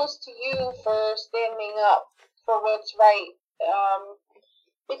kudos to you for standing up for what's right.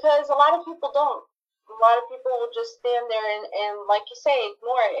 Because a lot of people don't. A lot of people will just stand there and like you say,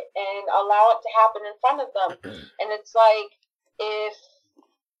 ignore it and allow it to happen in front of them. And it's like, if,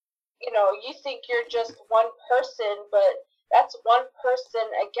 you think you're just one person, but that's one person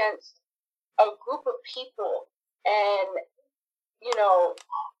against a group of people. And,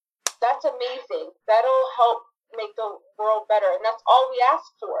 that's amazing. That'll help make the world better. And that's all we ask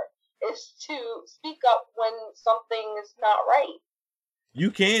for, is to speak up when something is not right. You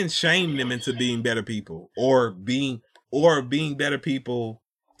can shame them into being better people, or being better people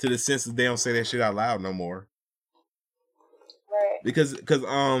to the sense that they don't say that shit out loud no more. Right. Because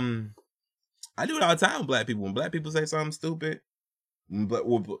I do it all the time with black people. When black people say something stupid,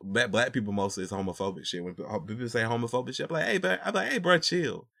 black people mostly is homophobic shit. When people say homophobic shit, I'm like, hey, bro,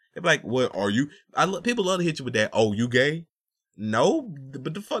 chill. They're like, what are you? People love to hit you with that. Oh, you gay? No,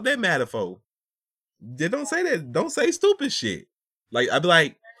 but the fuck that matter for? They don't say that. Don't say stupid shit. Like, I'd be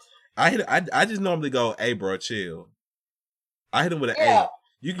like, I just normally go, hey, bro, chill. I hit him with an A.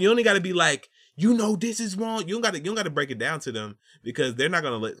 You only got to be like, this is wrong. You don't got to break it down to them, because they're not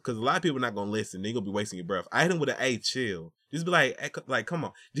gonna because a lot of people are not gonna listen. They're gonna be wasting your breath. I hit him with an A, chill. Just be like, come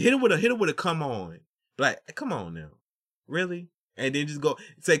on. Hit him with a come on. Like, hey, come on now, really? And then just go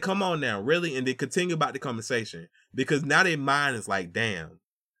say, come on now, really? And then continue about the conversation, because now their mind is like, damn,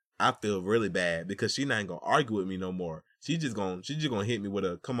 I feel really bad because she's not gonna argue with me no more. She's just gonna hit me with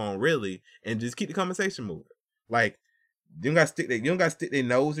a come on, really, and just keep the conversation moving. Like, you don't gotta stick their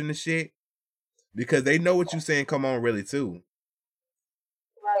nose in the shit, because they know what you're saying. Come on, really, too.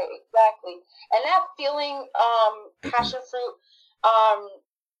 Right, exactly. And that feeling, passion fruit,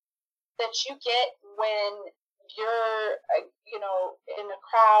 that you get when you're, in a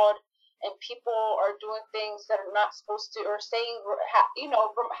crowd and people are doing things that are not supposed to, or saying,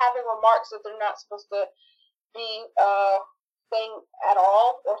 having remarks that they're not supposed to be saying at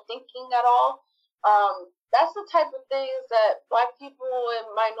all or thinking at all. That's the type of things that Black people and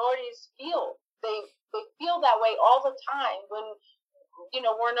minorities feel. They feel that way all the time when,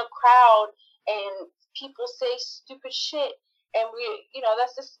 we're in a crowd and people say stupid shit, and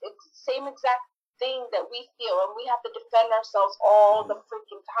that's the same exact thing that we feel, and we have to defend ourselves all the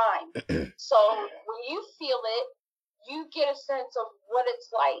freaking time. So when you feel it, you get a sense of what it's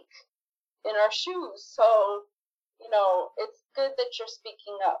like in our shoes. So, it's good that you're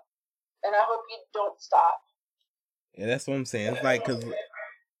speaking up, and I hope you don't stop. Yeah, that's what I'm saying. It's like, because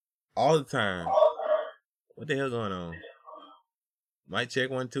all the time, what the hell going on? Mic check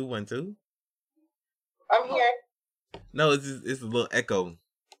 1 2 1 2. I'm here. No, it's a little echo.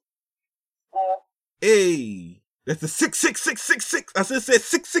 Hey, that's the 66666. I said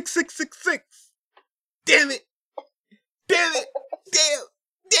 66666. Damn it! Damn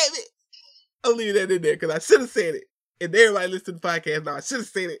it! I'll leave that in there because I should have said it. And everybody listen to the podcast now, I should have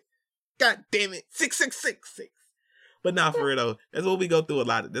said it. God damn it! 6666. But now, for real though, that's what we go through a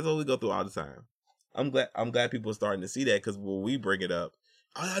lot. That's what we go through all the time. I'm glad people are starting to see that, because when we bring it up,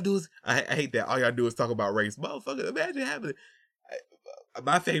 all y'all do is, I hate that, all y'all do is talk about race. Motherfucker, imagine having,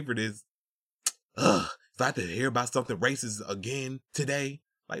 my favorite is, so I have to hear about something racist again today.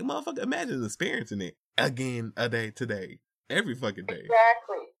 Like, motherfucker, imagine experiencing it again today. Every fucking day.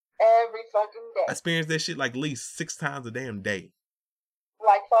 Exactly. Every fucking day. I experience that shit like at least 6 times a damn day.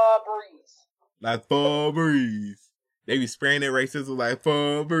 Like Febreze. Like Febreze. They be spraying that racism like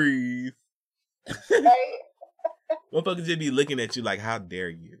Febreze. Right? Motherfuckers just be looking at you like, how dare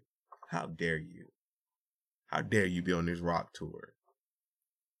you? How dare you? How dare you be on this rock tour?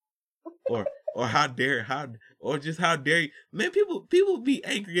 Or how dare you? Man, people be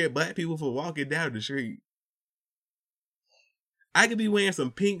angry at Black people for walking down the street. I could be wearing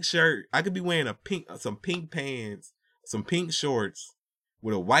some pink shirt. I could be wearing some pink pants, some pink shorts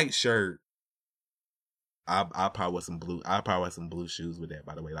with a white shirt. I'll probably wear some blue. I'll probably wear some blue shoes with that,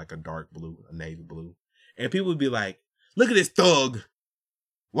 by the way, like a dark blue, a navy blue. And people would be like, look at this thug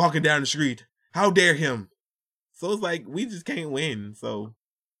walking down the street. How dare him So it's like we just can't win. So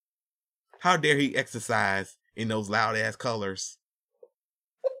how dare he exercise in those loud ass colors?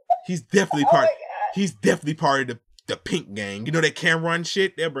 He's definitely part. He's definitely part of the Pink gang. You know that Cameron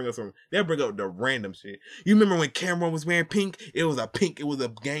shit? They'll bring up the random shit. You remember when Cameron was wearing pink? It was a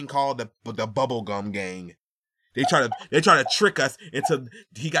gang called the Bubblegum Gang. They try to trick us into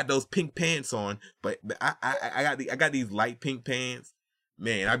he got those pink pants on, but I got these light pink pants.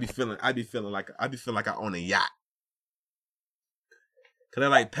 Man, I be feeling like I own a yacht. Cause they're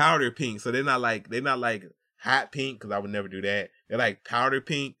like powder pink, so they're not like hot pink. Cause I would never do that. They're like powder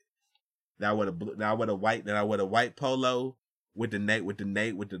pink. Now I wear a white polo with the navy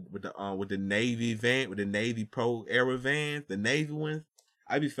van, with the Navy Pro Era vans, the Navy ones.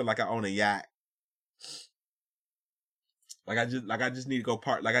 I be feeling like I own a yacht. Like I just need to go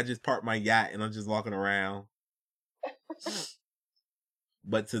park. Like I just parked my yacht and I'm just walking around.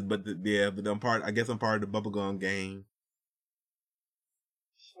 But I'm part. I guess I'm part of the Bubblegum Gang.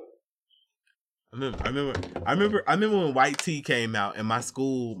 I remember when white tea came out in my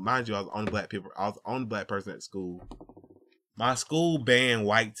school. Mind you, I was the only black person at school. My school banned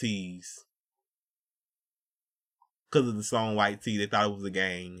white teas because of the song White Tea. They thought it was a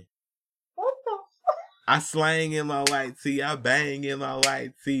gang. What the fuck? I slang in my white tee. I bang in my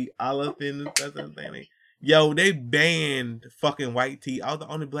white tee. All up in the something. Yo, they banned fucking white tea. I was the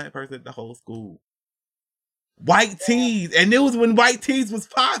only black person at the whole school. White tees. And it was when white tees was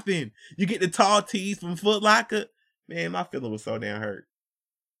popping. You get the tall tees from Foot Locker. Man, my feeling was so damn hurt.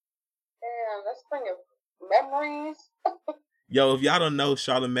 Damn, that's bringing memories. Yo, if y'all don't know,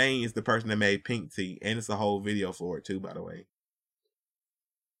 Charlamagne is the person that made Pink Tea. And it's a whole video for it too, by the way.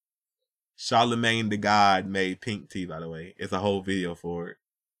 Charlamagne the God made Pink Tea, by the way. It's a whole video for it.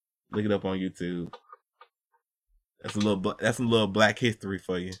 Look it up on YouTube. That's some little black history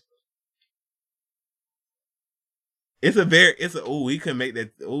for you. He couldn't make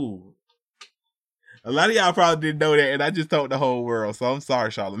that. Ooh. A lot of y'all probably didn't know that, and I just told the whole world, so I'm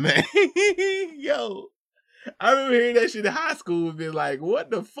sorry, Charlamagne. Yo, I remember hearing that shit in high school and being like, what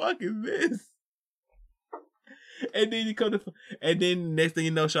the fuck is this? And then next thing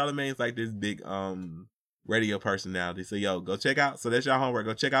you know, Charlamagne's like this big radio personality. So yo, go check out. So that's y'all homework.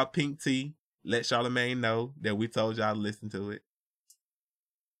 Go check out Pink Tea. Let Charlamagne know that we told y'all to listen to it.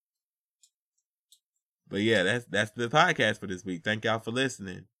 But yeah, that's the podcast for this week. Thank y'all for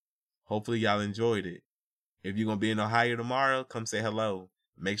listening. Hopefully y'all enjoyed it. If you're gonna be in Ohio tomorrow, come say hello.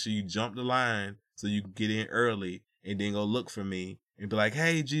 Make sure you jump the line so you can get in early and then go look for me and be like,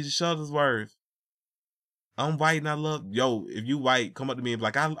 hey, Jesus Shuttlesworth. I'm white and I love yo. If you white, come up to me and be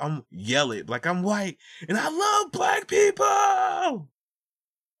like, I'm yell it like I'm white and I love black people.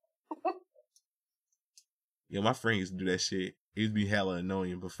 Yo, my friend used to do that shit. It used to be hella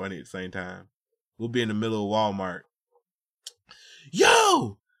annoying but funny at the same time. We'll be in the middle of Walmart.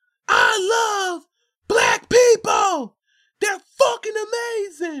 Yo, I love black people. They're fucking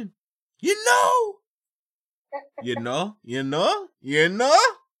amazing. You know? You know?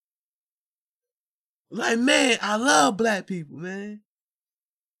 Like, man, I love black people, man.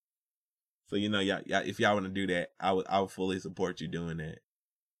 So, y'all, if y'all want to do that, I would fully support you doing that.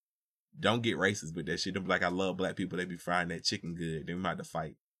 Don't get racist with that shit. Don't be like, I love black people. They be frying that chicken good. Then we might have to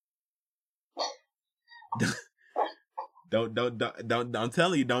fight. Don't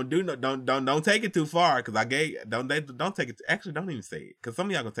tell you. Don't take it too far. Cause don't take it. Actually, don't even say it. Cause some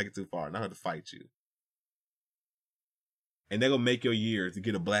of y'all gonna take it too far and I have to fight you. And they're gonna make your years to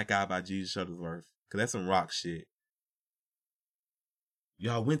get a black eye by Jesus Shuttlesworth. Cause that's some rock shit.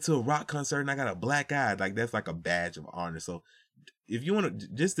 Y'all went to a rock concert and I got a black eye. Like that's like a badge of honor. So if you want to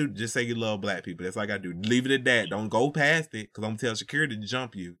just say you love black people, that's all I gotta do. Leave it at that. Don't go past it. Cause I'm gonna tell security to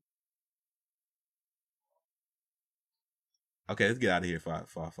jump you. Okay, let's get out of here before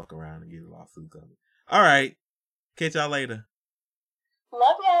I fuck around and get a lawsuit coming. All right. Catch y'all later.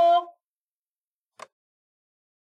 Love y'all.